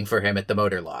be waiting for him at the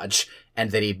motor lodge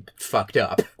and that he fucked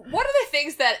up. One of the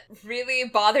things that really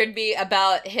bothered me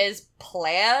about his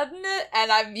plan,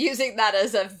 and I'm using that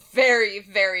as a very,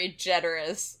 very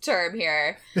generous term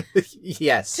here.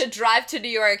 Yes. To drive to New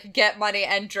York, get money,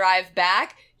 and drive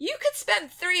back. You could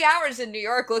spend 3 hours in New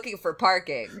York looking for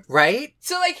parking. Right?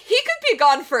 So, like, he could be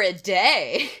gone for a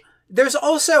day. There's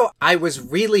also, I was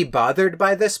really bothered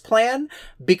by this plan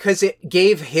because it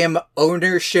gave him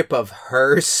ownership of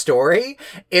her story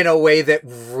in a way that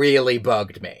really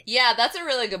bugged me. Yeah, that's a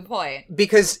really good point.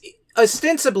 Because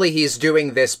ostensibly he's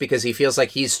doing this because he feels like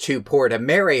he's too poor to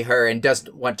marry her and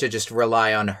doesn't want to just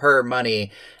rely on her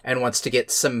money and wants to get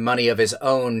some money of his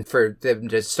own for them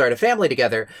to start a family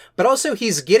together. But also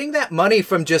he's getting that money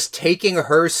from just taking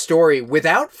her story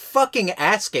without fucking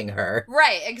asking her.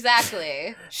 Right,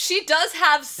 exactly. She does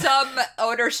have some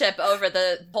ownership over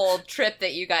the whole trip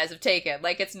that you guys have taken.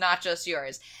 Like, it's not just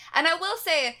yours. And I will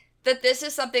say that this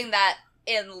is something that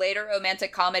in later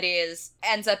romantic comedies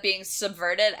ends up being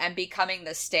subverted and becoming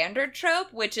the standard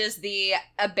trope, which is the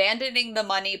abandoning the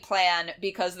money plan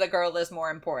because the girl is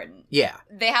more important. Yeah.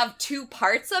 They have two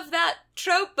parts of that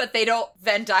trope, but they don't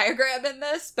Venn diagram in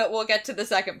this, but we'll get to the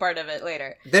second part of it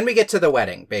later. Then we get to the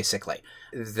wedding, basically.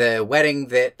 The wedding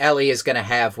that Ellie is going to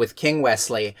have with King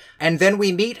Wesley, and then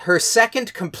we meet her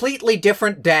second completely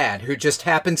different dad, who just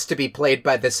happens to be played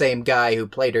by the same guy who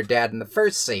played her dad in the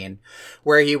first scene,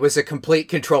 where he was a complete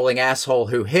controlling asshole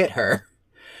who hit her,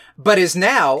 but is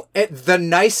now the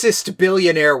nicest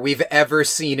billionaire we've ever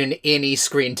seen in any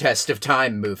Screen Test of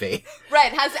Time movie.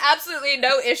 Right, has absolutely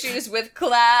no issues with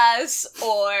class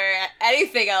or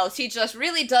anything else. He just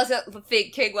really doesn't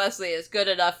think King Wesley is good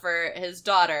enough for his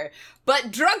daughter.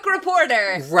 But drunk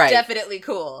reporter, right. Definitely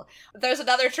cool. There's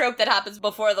another trope that happens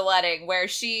before the wedding where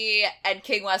she and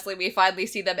King Wesley, we finally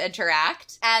see them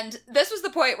interact. And this was the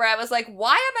point where I was like,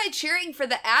 why am I cheering for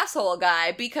the asshole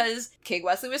guy? Because King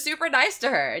Wesley was super nice to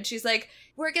her. And she's like,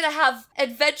 we're gonna have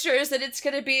adventures and it's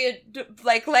gonna be,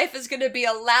 like, life is gonna be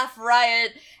a laugh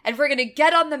riot and we're gonna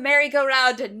get on the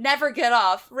merry-go-round and never get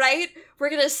off, right? We're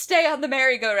gonna stay on the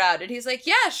merry-go-round. And he's like,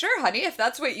 yeah, sure, honey, if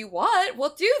that's what you want,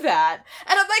 we'll do that.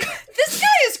 And I'm like, this guy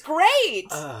is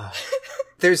great!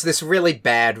 There's this really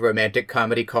bad romantic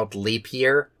comedy called Leap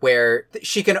Year, where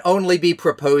she can only be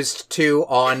proposed to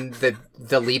on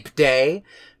the leap day,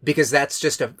 because that's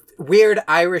just a weird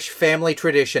Irish family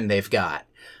tradition they've got.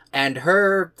 And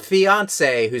her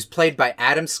fiancé, who's played by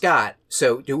Adam Scott,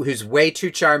 who's way too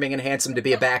charming and handsome to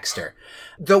be a Baxter.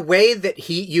 The way that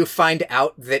you find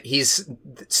out that he's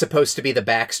supposed to be the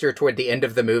Baxter toward the end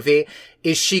of the movie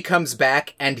is she comes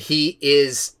back and he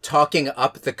is talking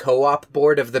up the co-op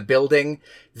board of the building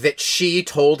that she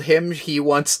told him he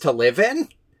wants to live in.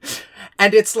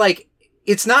 And it's like,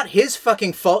 it's not his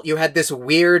fucking fault you had this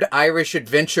weird Irish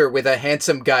adventure with a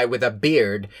handsome guy with a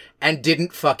beard and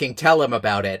didn't fucking tell him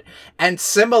about it. And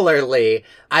similarly,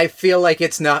 I feel like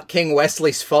it's not King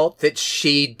Wesley's fault that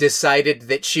she decided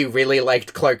that she really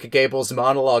liked Clark Gable's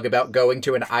monologue about going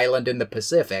to an island in the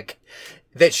Pacific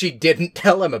that she didn't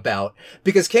tell him about.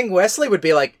 Because King Wesley would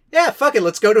be like, yeah, fuck it,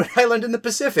 let's go to an island in the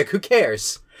Pacific, who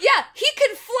cares? Yeah, he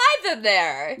can fly them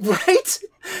there. Right?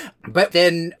 But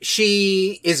then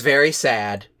she is very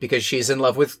sad because she's in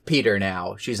love with Peter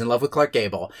now. She's in love with Clark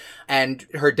Gable. And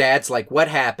her dad's like, what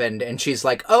happened? And she's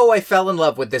like, oh, I fell in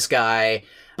love with this guy,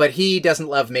 but he doesn't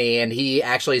love me. And he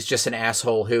actually is just an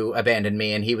asshole who abandoned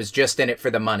me. And he was just in it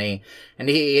for the money. And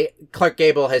Clark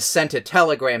Gable has sent a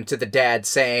telegram to the dad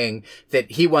saying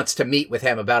that he wants to meet with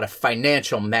him about a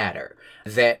financial matter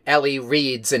that Ellie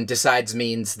reads and decides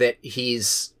means that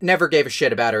he's never gave a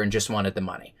shit about her and just wanted the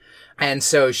money. And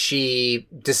so she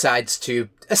decides to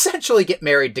essentially get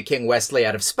married to King Wesley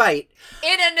out of spite.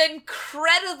 In an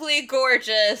incredibly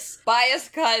gorgeous,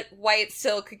 bias-cut white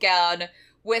silk gown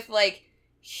with, like,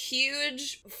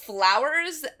 huge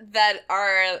flowers that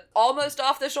are almost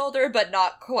off the shoulder, but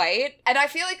not quite. And I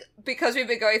feel like because we've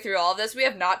been going through all of this, we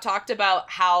have not talked about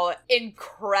how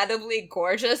incredibly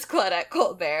gorgeous Claudette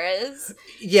Colbert is.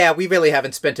 Yeah, we really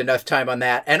haven't spent enough time on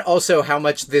that. And also how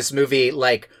much this movie,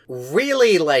 like,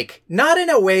 really, like, not in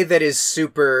a way that is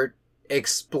super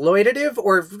exploitative,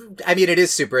 or, I mean, it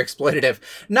is super exploitative.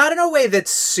 Not in a way that's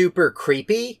super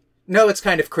creepy. No, it's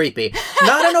kind of creepy.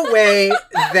 Not in a way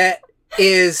that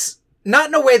is... Not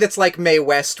in a way that's like Mae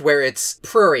West, where it's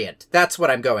prurient. That's what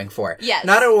I'm going for. Yes.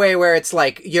 Not in a way where it's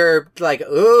like, you're like,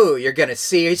 ooh, you're gonna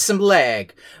see some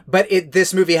leg. But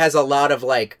this movie has a lot of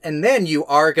like, and then you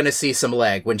are gonna see some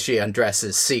leg when she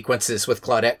undresses sequences with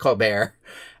Claudette Colbert.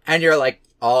 And you're like,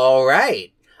 all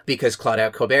right. Because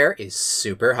Claudette Colbert is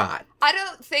super hot. I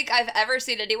don't think I've ever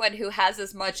seen anyone who has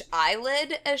as much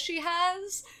eyelid as she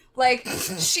has. Like,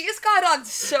 she's got on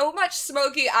so much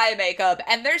smoky eye makeup,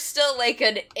 and there's still, like,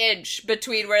 an inch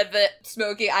between where the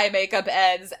smoky eye makeup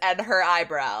ends and her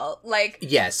eyebrow. Like,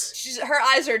 yes. Her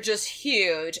eyes are just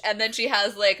huge, and then she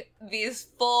has, like, these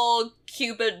full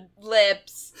Cupid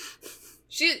lips.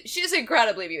 She's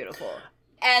incredibly beautiful.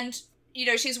 And, you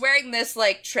know, she's wearing this,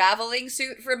 like, traveling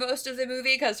suit for most of the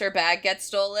movie because her bag gets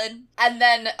stolen. And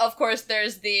then, of course,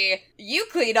 there's the "you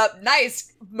clean up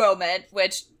nice" moment,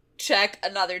 which... check,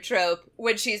 another trope,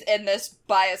 when she's in this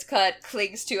bias cut,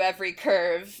 clings to every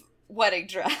curve wedding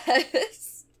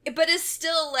dress. But is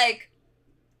still, like,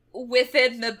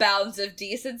 within the bounds of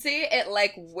decency. It,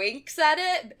 like, winks at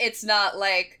it. It's not,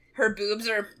 like, her boobs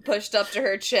are pushed up to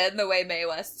her chin the way Mae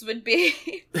West's would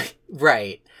be.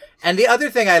 Right. And the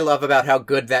other thing I love about how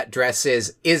good that dress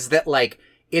is that, like,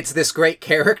 it's this great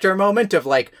character moment of,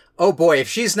 like, oh boy, if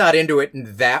she's not into it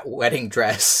in that wedding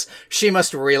dress, she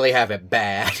must really have it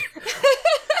bad.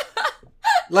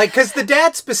 Like, because the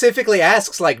dad specifically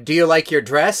asks, like, do you like your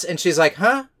dress? And she's like,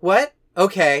 huh? What?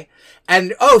 Okay.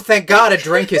 And, oh, thank God a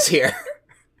drink is here.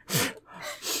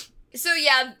 So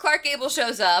yeah, Clark Gable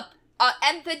shows up.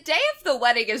 And the day of the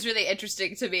wedding is really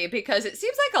interesting to me because it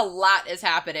seems like a lot is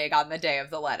happening on the day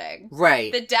of the wedding.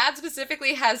 Right. The dad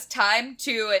specifically has time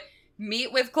to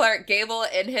meet with Clark Gable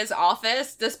in his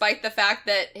office, despite the fact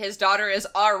that his daughter is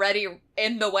already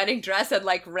in the wedding dress and,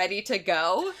 like, ready to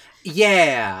go.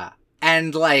 Yeah.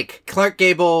 And, like, Clark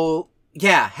Gable,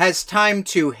 has time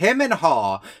to, him and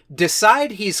Haw,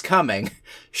 decide he's coming,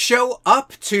 show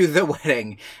up to the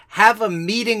wedding, have a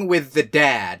meeting with the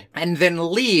dad, and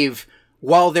then leave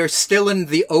while they're still in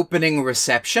the opening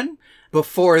reception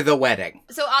before the wedding.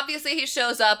 So obviously he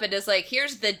shows up and is like,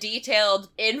 here's the detailed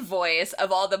invoice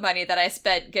of all the money that I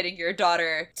spent getting your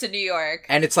daughter to New York.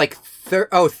 And it's like,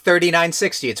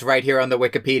 $39.60. It's right here on the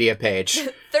Wikipedia page.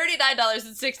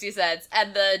 $39.60.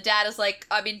 And the dad is like,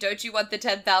 I mean, don't you want the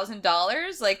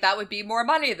 $10,000? Like, that would be more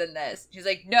money than this. She's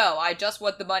like, no, I just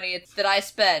want the money that I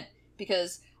spent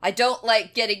because I don't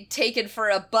like getting taken for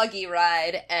a buggy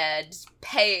ride and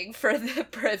paying for the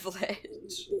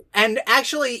privilege. And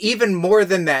actually, even more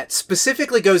than that,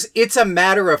 specifically goes, it's a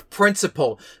matter of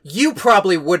principle. You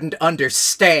probably wouldn't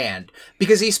understand.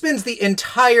 Because he spends the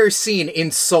entire scene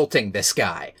insulting this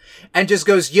guy. And just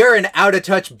goes, you're an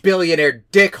out-of-touch billionaire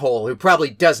dickhole who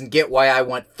probably doesn't get why I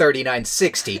want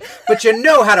 $39.60. But you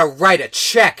know how to write a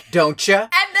check, don't you? And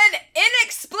then,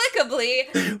 inexplicably,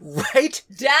 right?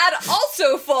 Dad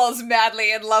also falls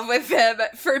madly in love with him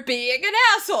for being an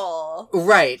asshole.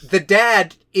 Right. The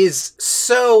dad is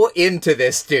so into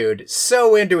this dude,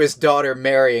 so into his daughter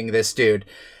marrying this dude,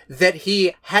 that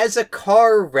he has a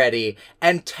car ready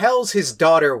and tells his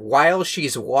daughter while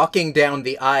she's walking down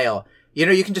the aisle, you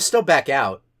know, you can just still back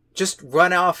out. Just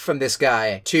run off from this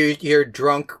guy to your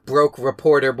drunk, broke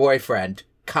reporter boyfriend.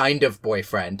 Kind of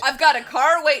boyfriend. I've got a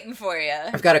car waiting for you.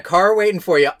 I've got a car waiting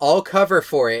for you. I'll cover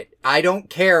for it. I don't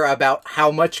care about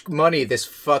how much money this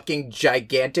fucking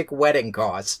gigantic wedding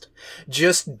cost.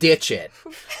 Just ditch it.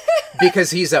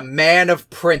 Because he's a man of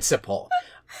principle.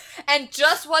 And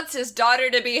just wants his daughter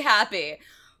to be happy.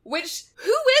 Which,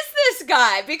 who is this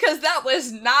guy? Because that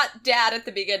was not Dad at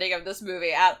the beginning of this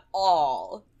movie at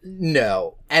all.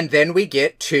 No. And then we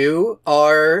get to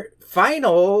our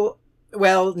final,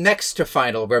 well, next to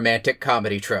final romantic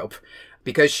comedy trope.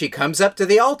 Because she comes up to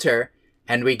the altar,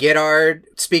 and we get our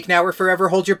speak now or forever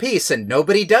hold your peace, and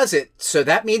nobody does it. So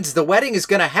that means the wedding is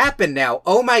gonna happen now.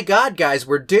 Oh my God, guys,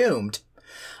 we're doomed.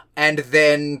 And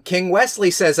then King Wesley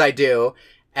says I do,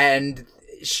 and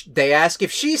they ask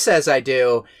if she says I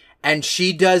do, and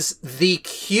she does the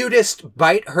cutest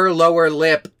bite her lower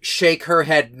lip, shake her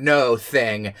head no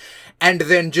thing, and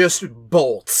then just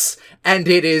bolts. And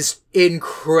it is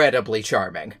incredibly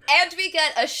charming. And we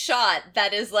get a shot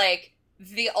that is like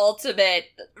the ultimate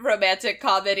romantic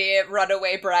comedy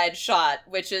runaway bride shot,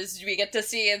 which is we get to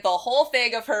see the whole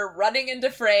thing of her running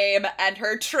into frame and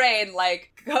her train, like,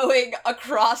 going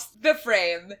across the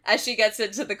frame as she gets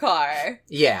into the car.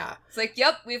 Yeah. It's like,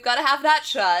 yep, we've got to have that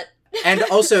shot. And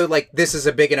also, like, this is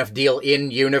a big enough deal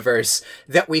in universe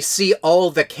that we see all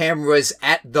the cameras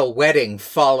at the wedding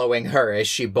following her as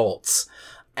she bolts.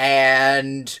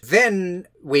 And then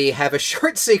we have a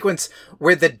short sequence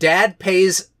where the dad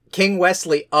pays King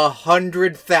Wesley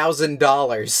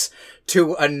 $100,000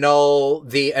 to annul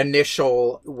the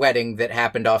initial wedding that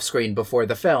happened off screen before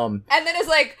the film. And then it's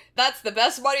like, that's the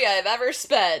best money I've ever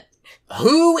spent.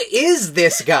 Who is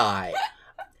this guy?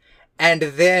 And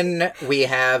then we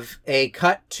have a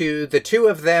cut to the two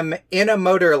of them in a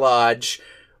motor lodge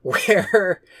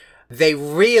where they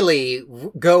really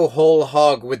go whole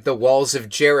hog with the walls of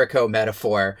Jericho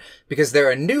metaphor because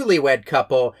they're a newlywed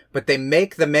couple, but they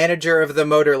make the manager of the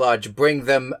motor lodge bring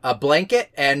them a blanket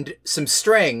and some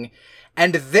string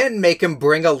and then make him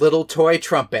bring a little toy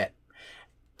trumpet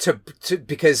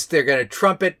because they're going to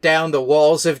trumpet down the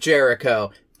walls of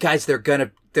Jericho. Guys, they're going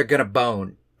to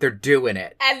bone. They're doing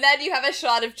it. And then you have a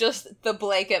shot of just the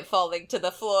blanket falling to the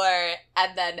floor,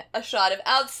 and then a shot of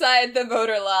outside the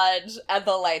motor lodge, and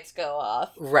the lights go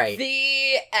off. Right.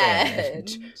 The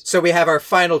end. So we have our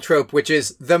final trope, which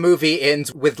is the movie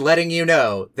ends with letting you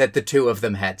know that the two of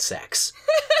them had sex.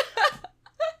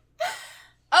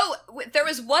 Oh, there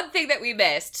was one thing that we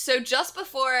missed. So just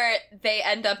before they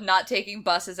end up not taking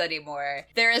buses anymore,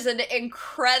 there is an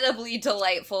incredibly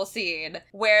delightful scene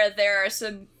where there are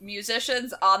some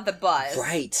musicians on the bus.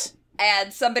 Right.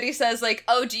 And somebody says, like,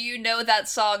 oh, do you know that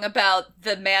song about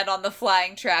the man on the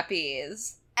flying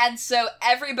trapeze? And so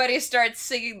everybody starts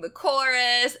singing the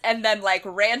chorus, and then, like,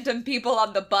 random people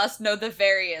on the bus know the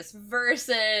various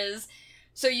verses.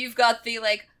 So you've got the,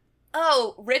 like,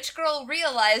 oh, rich girl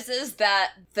realizes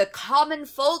that the common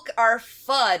folk are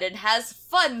fun and has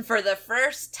fun for the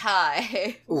first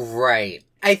time. Right.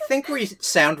 I think we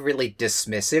sound really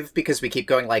dismissive because we keep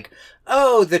going like,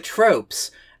 oh, the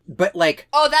tropes. But, like...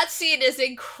 oh, that scene is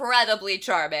incredibly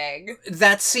charming.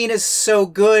 That scene is so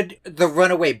good. The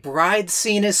runaway bride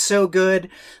scene is so good.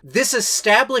 This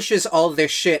establishes all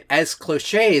this shit as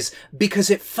cliches because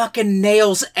it fucking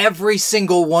nails every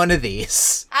single one of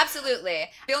these. Absolutely.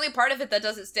 The only part of it that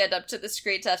doesn't stand up to the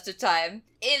screen test of time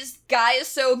is guy is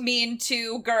so mean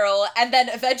to girl and then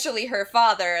eventually her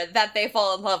father that they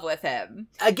fall in love with him.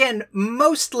 Again,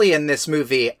 mostly in this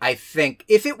movie, I think,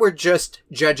 if it were just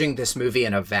judging this movie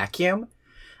in a vacuum,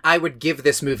 I would give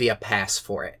this movie a pass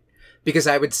for it. Because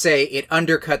I would say it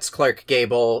undercuts Clark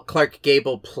Gable. Clark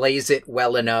Gable plays it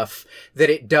well enough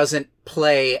that it doesn't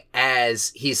play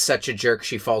as he's such a jerk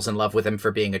she falls in love with him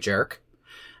for being a jerk.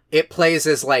 It plays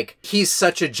as, like, he's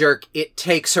such a jerk, it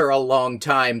takes her a long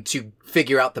time to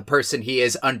figure out the person he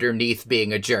is underneath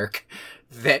being a jerk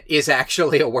that is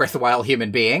actually a worthwhile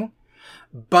human being.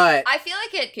 But I feel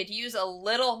like it could use a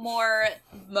little more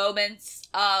moments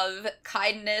of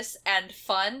kindness and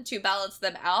fun to balance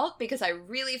them out, because I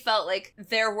really felt like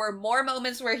there were more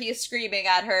moments where he's screaming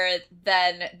at her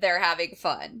than they're having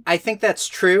fun. I think that's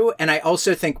true, and I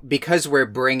also think because we're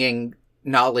bringing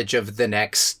knowledge of the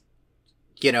next,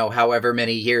 you know, however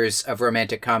many years of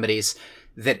romantic comedies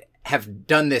that have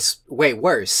done this way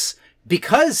worse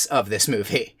because of this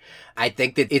movie, I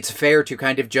think that it's fair to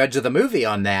kind of judge the movie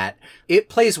on that. It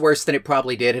plays worse than it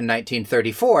probably did in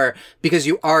 1934 because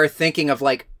you are thinking of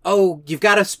like, oh, you've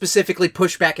got to specifically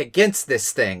push back against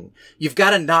this thing. You've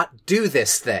got to not do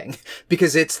this thing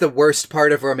because it's the worst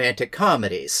part of romantic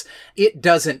comedies. It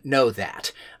doesn't know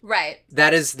that. Right.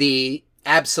 That is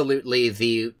absolutely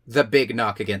the big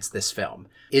knock against this film,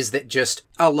 is that just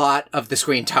a lot of the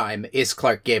screen time is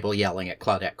Clark Gable yelling at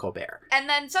Claudette Colbert. And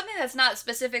then something that's not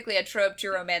specifically a trope to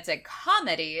romantic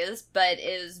comedies, but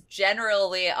is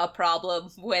generally a problem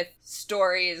with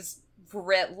stories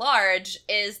writ large,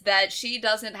 is that she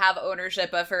doesn't have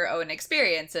ownership of her own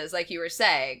experiences, like you were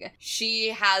saying. She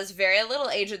has very little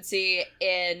agency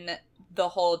in the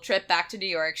whole trip back to New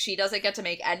York. She doesn't get to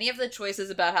make any of the choices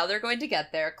about how they're going to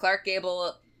get there. Clark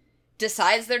Gable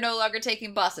decides they're no longer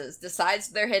taking buses, decides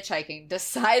they're hitchhiking,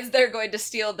 decides they're going to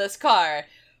steal this car,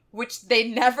 which they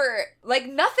never, like,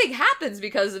 nothing happens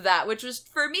because of that, which was,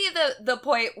 for me, the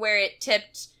point where it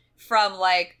tipped from,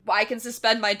 like, I can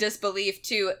suspend my disbelief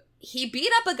to, he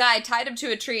beat up a guy, tied him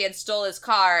to a tree, and stole his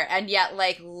car, and yet,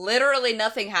 like, literally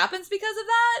nothing happens because of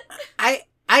that?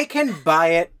 I can buy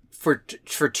it for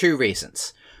two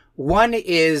reasons. One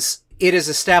is it is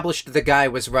established the guy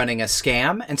was running a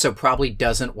scam, and so probably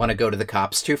doesn't want to go to the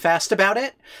cops too fast about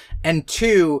it. And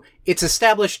 2, it's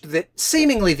established that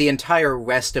seemingly the entire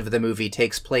rest of the movie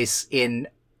takes place in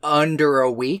under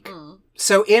a week.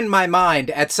 So in my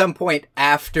mind, at some point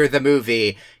after the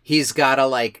movie, he's gotta,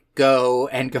 like, go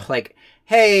like,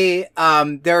 hey,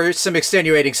 there are some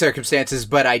extenuating circumstances,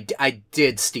 but I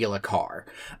did steal a car.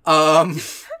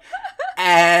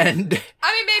 And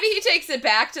I mean, maybe he takes it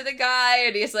back to the guy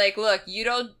and he's like, look, you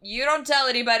don't tell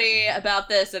anybody about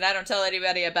this, and I don't tell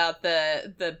anybody about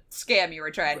the scam you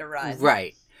were trying to run.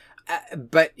 Right.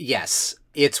 But yes,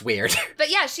 it's weird.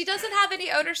 But yeah, she doesn't have any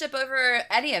ownership over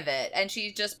any of it, and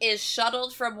she just is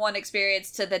shuttled from one experience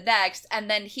to the next, and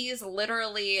then he's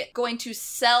literally going to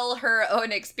sell her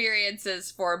own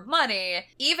experiences for money,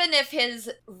 even if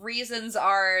his reasons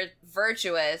are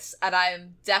virtuous, and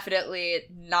I'm definitely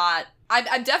not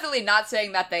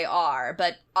saying that they are,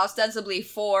 but ostensibly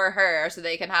for her so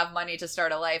they can have money to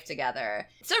start a life together.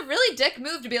 It's a really dick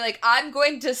move to be like, I'm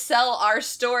going to sell our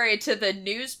story to the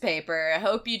newspaper. I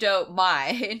hope you don't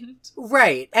mind.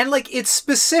 Right. And, like, it's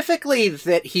specifically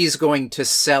that he's going to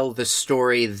sell the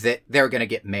story that they're going to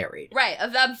get married. Right,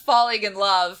 of them falling in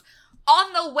love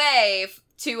on the way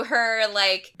to her,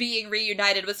 like, being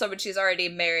reunited with someone she's already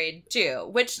married to,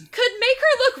 which could make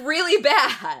her look really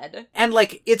bad. And,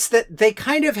 like, it's that they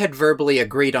kind of had verbally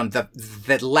agreed on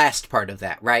the last part of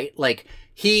that, right? Like,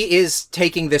 he is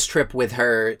taking this trip with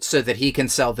her so that he can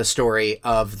sell the story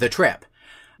of the trip.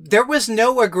 There was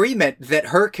no agreement that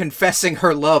her confessing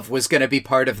her love was going to be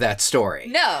part of that story.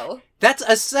 No. That's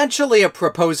essentially a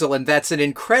proposal, and that's an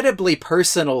incredibly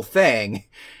personal thing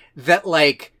that,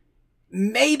 like,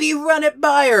 maybe run it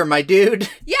by her, my dude.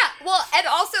 Yeah, well, and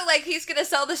also, like, he's gonna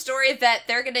sell the story that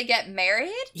they're gonna get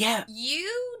married? Yeah.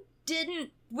 You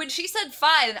didn't... When she said,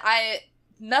 fine,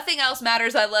 nothing else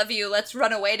matters, I love you, let's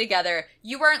run away together,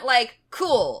 you weren't like,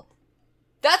 cool.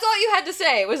 That's all you had to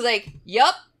say, was like,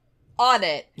 yup, on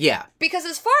it. Yeah. Because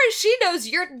as far as she knows,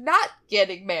 you're not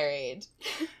getting married.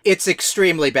 It's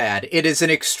extremely bad. It is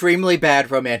an extremely bad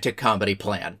romantic comedy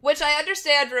plan. Which I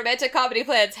understand romantic comedy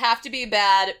plans have to be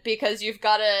bad because you've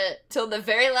got to, till the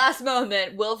very last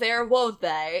moment, will they or won't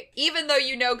they? Even though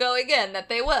you know going in that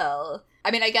they will.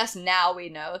 I mean, I guess now we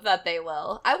know that they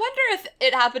will. I wonder if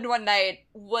It Happened One Night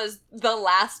was the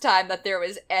last time that there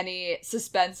was any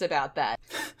suspense about that.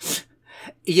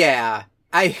 Yeah.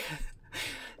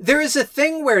 There is a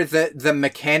thing where the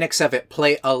mechanics of it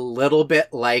play a little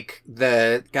bit like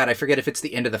I forget if it's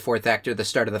the end of the 4th act or the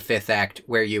start of the 5th act,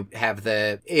 where you have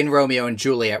in Romeo and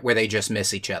Juliet, where they just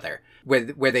miss each other.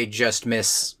 Where they just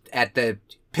miss at the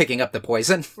picking up the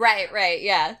poison. Right,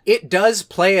 yeah. It does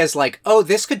play as like, oh,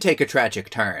 this could take a tragic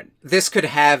turn. This could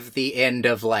have the end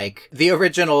of, like, the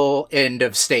original end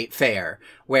of State Fair,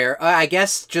 where I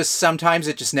guess just sometimes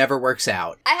it just never works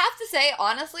out. I have to say,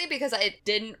 honestly, because I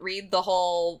didn't read the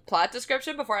whole plot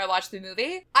description before I watched the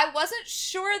movie, I wasn't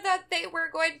sure that they were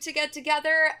going to get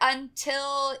together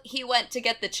until he went to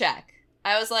get the check.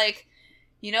 I was like,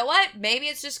 you know what? Maybe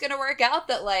it's just gonna work out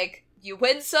that, like, you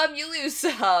win some, you lose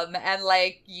some, and,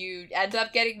 like, you end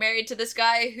up getting married to this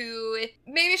guy who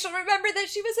maybe she'll remember that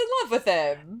she was in love with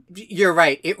him. You're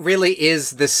right. It really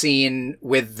is the scene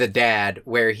with the dad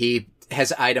where he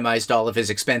has itemized all of his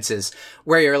expenses,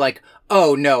 where you're like,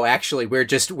 oh no, actually, we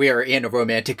are in a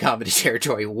romantic comedy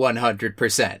territory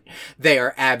 100%. They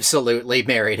are absolutely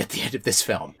married at the end of this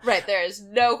film. Right, there is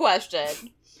no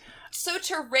question. So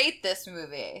to rate this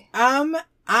movie...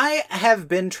 I have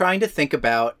been trying to think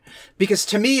about, because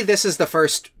to me, this is the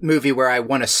first movie where I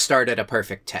want to start at a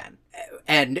perfect 10.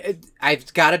 And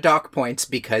I've got to dock points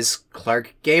because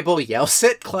Clark Gable yells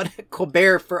at Claudette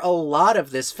Colbert for a lot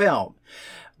of this film.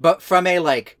 But from a,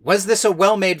 like, was this a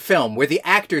well-made film? Were the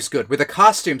actors good? Were the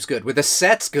costumes good? Were the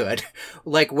sets good?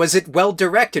 Like, was it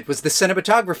well-directed? Was the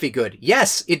cinematography good?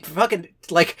 Yes, it fucking,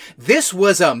 like, this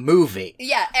was a movie.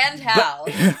 Yeah, and how.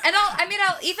 And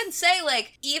I'll even say,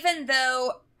 like, even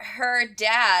though her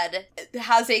dad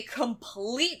has a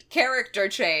complete character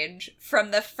change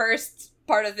from the first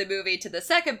part of the movie to the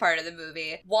second part of the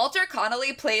movie, Walter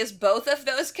Connolly plays both of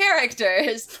those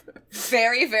characters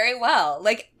very, very well.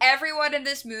 Like, everyone in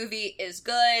this movie is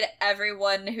good.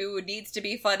 Everyone who needs to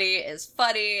be funny is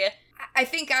funny. I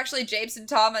think, actually, Jameson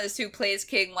Thomas, who plays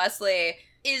King Wesley,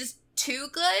 is too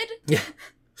good. Yeah.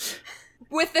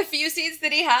 With the few scenes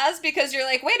that he has, because you're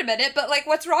like, wait a minute, but, like,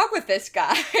 what's wrong with this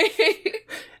guy?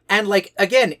 And, like,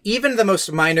 again, even the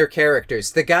most minor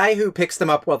characters, the guy who picks them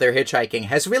up while they're hitchhiking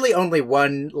has really only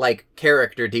one, like,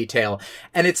 character detail,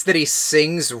 and it's that he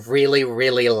sings really,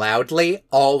 really loudly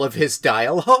all of his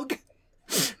dialogue.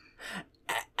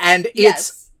 And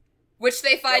it's which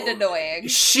they find annoying.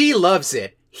 She loves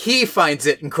it. He finds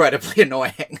it incredibly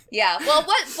annoying. Yeah, well,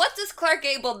 what does Clark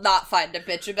Gable not find a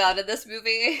bitch about in this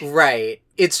movie? Right.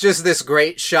 It's just this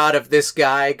great shot of this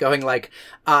guy going like,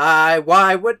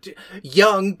 why would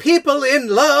young people in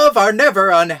love are never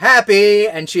unhappy?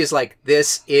 And she's like,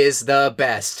 this is the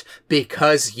best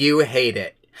because you hate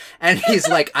it. And he's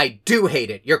like, I do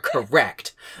hate it. You're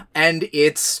correct. And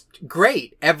it's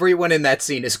great. Everyone in that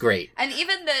scene is great. And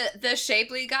even the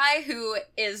shapely guy who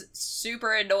is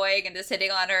super annoying and is hitting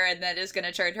on her and then is going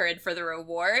to turn her in for the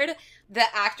reward, the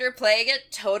actor playing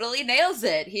it totally nails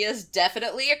it. He is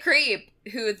definitely a creep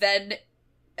who then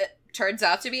turns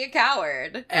out to be a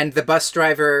coward. And the bus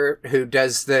driver who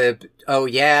does the oh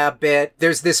yeah bit,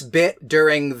 there's this bit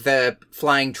during the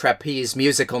Flying Trapeze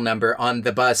musical number on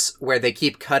the bus where they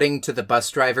keep cutting to the bus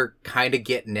driver kind of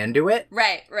getting into it.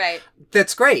 Right.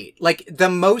 That's great. Like, the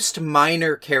most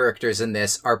minor characters in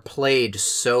this are played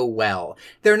so well.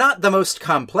 They're not the most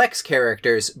complex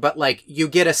characters, but, like, you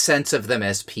get a sense of them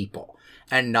as people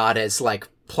and not as, like,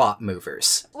 plot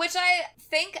movers. Which I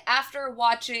think after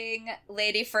watching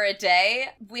Lady for a Day,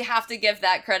 we have to give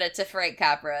that credit to Frank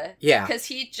Capra. Yeah. Because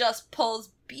he just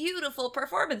pulls beautiful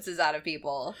performances out of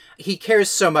people. He cares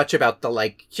so much about the,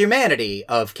 like, humanity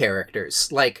of characters.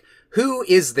 Like, who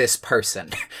is this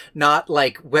person? Not,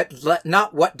 like,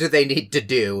 not what do they need to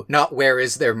do, not where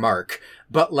is their mark,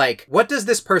 but, like, what does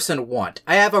this person want?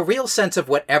 I have a real sense of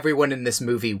what everyone in this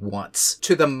movie wants,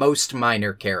 to the most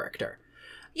minor character.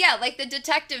 Yeah, like the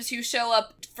detectives who show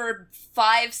up for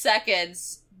 5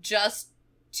 seconds just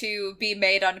to be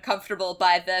made uncomfortable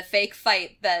by the fake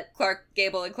fight that Clark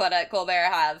Gable and Claudette Colbert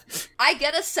have. I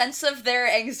get a sense of their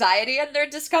anxiety and their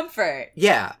discomfort.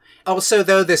 Yeah. Also,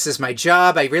 though, this is my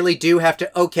job. I really do have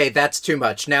to... Okay, that's too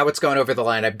much. Now it's going over the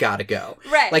line. I've got to go.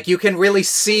 Right. Like, you can really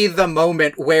see the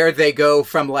moment where they go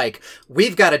from, like,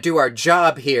 we've got to do our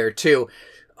job here, to...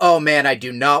 oh man, I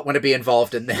do not want to be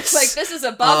involved in this. Like, this is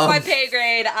above my pay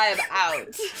grade, I am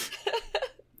out.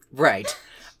 Right.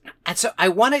 And so I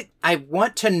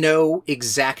want to know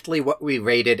exactly what we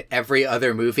rated every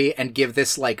other movie and give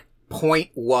this, like,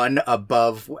 0.1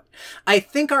 above. I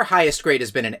think our highest grade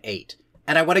has been an 8.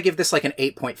 And I want to give this, like, an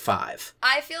 8.5.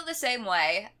 I feel the same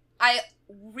way. I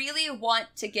really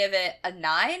want to give it a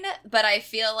 9, but I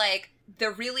feel like the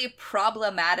really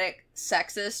problematic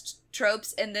sexist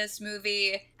tropes in this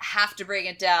movie have to bring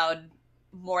it down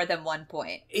more than 1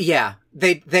 point. Yeah,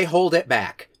 they hold it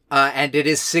back. And it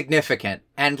is significant.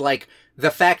 And, like, the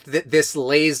fact that this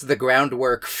lays the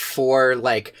groundwork for,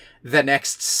 like, the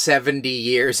next 70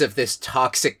 years of this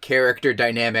toxic character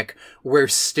dynamic we're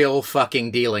still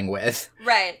fucking dealing with.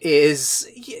 Right.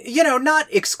 Is, you know, not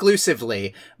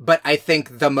exclusively, but I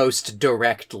think the most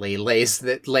directly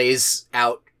lays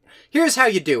out, here's how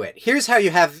you do it. Here's how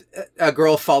you have a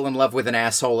girl fall in love with an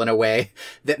asshole in a way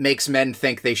that makes men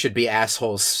think they should be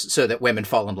assholes so that women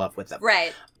fall in love with them.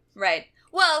 Right.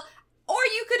 Well, or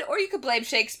you could blame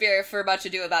Shakespeare for Much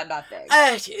Ado About Nothing.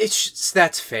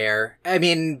 That's fair. I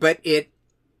mean, but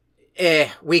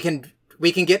we can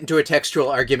get into a textual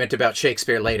argument about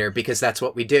Shakespeare later because that's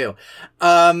what we do.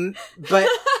 But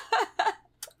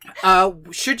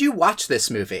should you watch this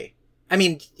movie? I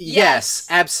mean, yes,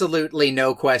 absolutely,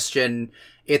 no question.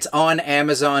 It's on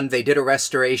Amazon. They did a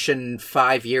restoration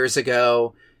 5 years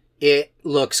ago. It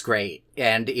looks great,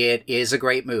 and it is a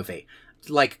great movie.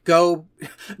 Like, go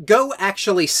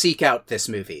actually seek out this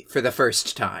movie for the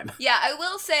first time. Yeah, I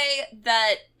will say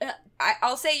that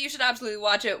I'll say you should absolutely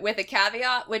watch it with a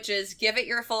caveat, which is give it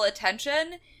your full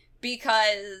attention,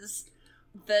 because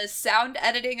the sound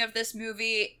editing of this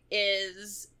movie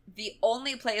is the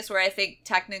only place where I think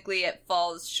technically it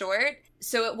falls short.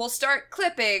 So it will start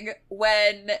clipping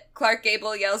when Clark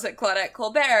Gable yells at Claudette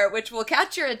Colbert, which will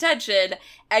catch your attention,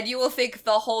 and you will think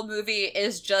the whole movie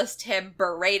is just him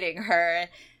berating her,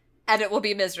 and it will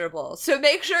be miserable. So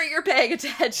make sure you're paying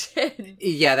attention.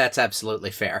 Yeah, that's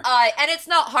absolutely fair. And it's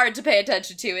not hard to pay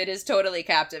attention to. It is totally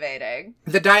captivating.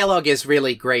 The dialogue is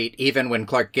really great, even when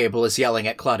Clark Gable is yelling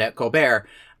at Claudette Colbert.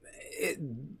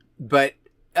 But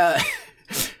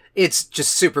it's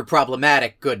just super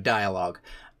problematic good dialogue.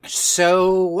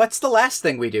 So, what's the last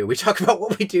thing we do? We talk about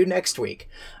what we do next week.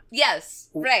 Yes,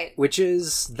 right. Which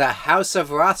is The House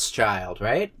of Rothschild,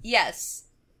 right? Yes.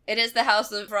 It is The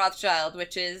House of Rothschild,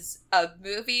 which is a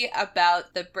movie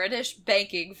about the British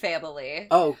banking family.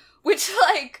 Oh. Which,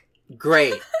 like...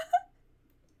 Great.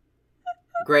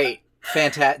 Great.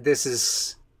 Fantastic. This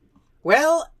is...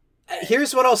 Well...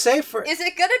 Here's what I'll say for... Is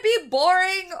it gonna be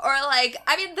boring? Or, like...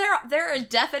 I mean, there are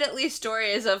definitely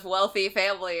stories of wealthy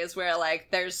families where, like,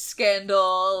 there's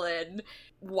scandal and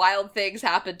wild things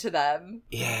happen to them.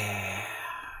 Yeah.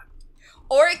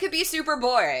 Or it could be super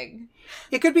boring.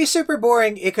 It could be super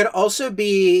boring. It could also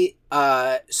be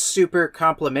super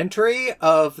complimentary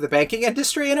of the banking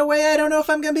industry in a way I don't know if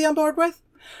I'm going to be on board with.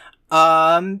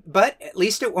 But at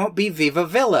least it won't be Viva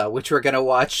Villa, which we're going to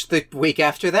watch the week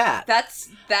after that.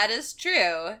 That is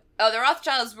true. Oh, the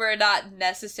Rothschilds were not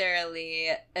necessarily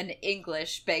an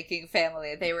English banking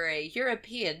family. They were a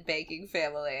European banking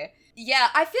family. Yeah,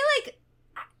 I feel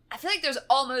like there's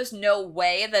almost no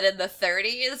way that in the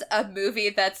 30s, a movie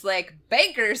that's like,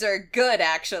 bankers are good,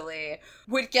 actually,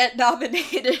 would get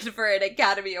nominated for an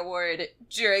Academy Award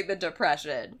during the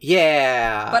Depression.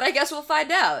 Yeah. But I guess we'll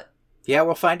find out. Yeah,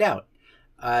 we'll find out.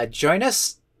 Join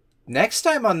us next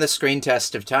time on the Screen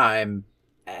Test of Time.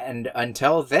 And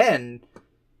until then,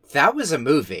 that was a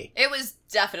movie. It was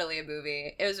definitely a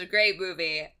movie. It was a great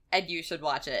movie. And you should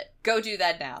watch it. Go do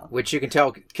that now. Which you can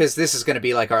tell, because this is going to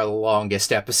be like our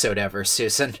longest episode ever,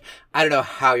 Susan. I don't know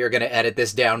how you're going to edit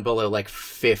this down below like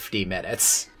 50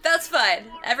 minutes. That's fine.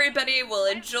 Everybody will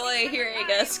enjoy hearing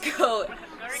us go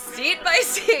scene by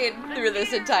scene through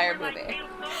this entire movie.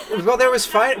 Well, there was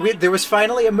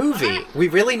finally a movie. We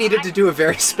really needed to do a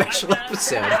very special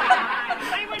episode.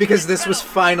 Because this was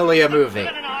finally a movie.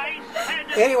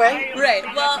 Anyway. Right,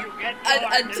 well,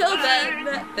 until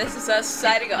then, this is us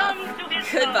signing off.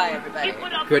 Goodbye, everybody.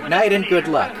 Good night and good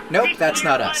luck. Nope, that's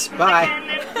not us. Bye.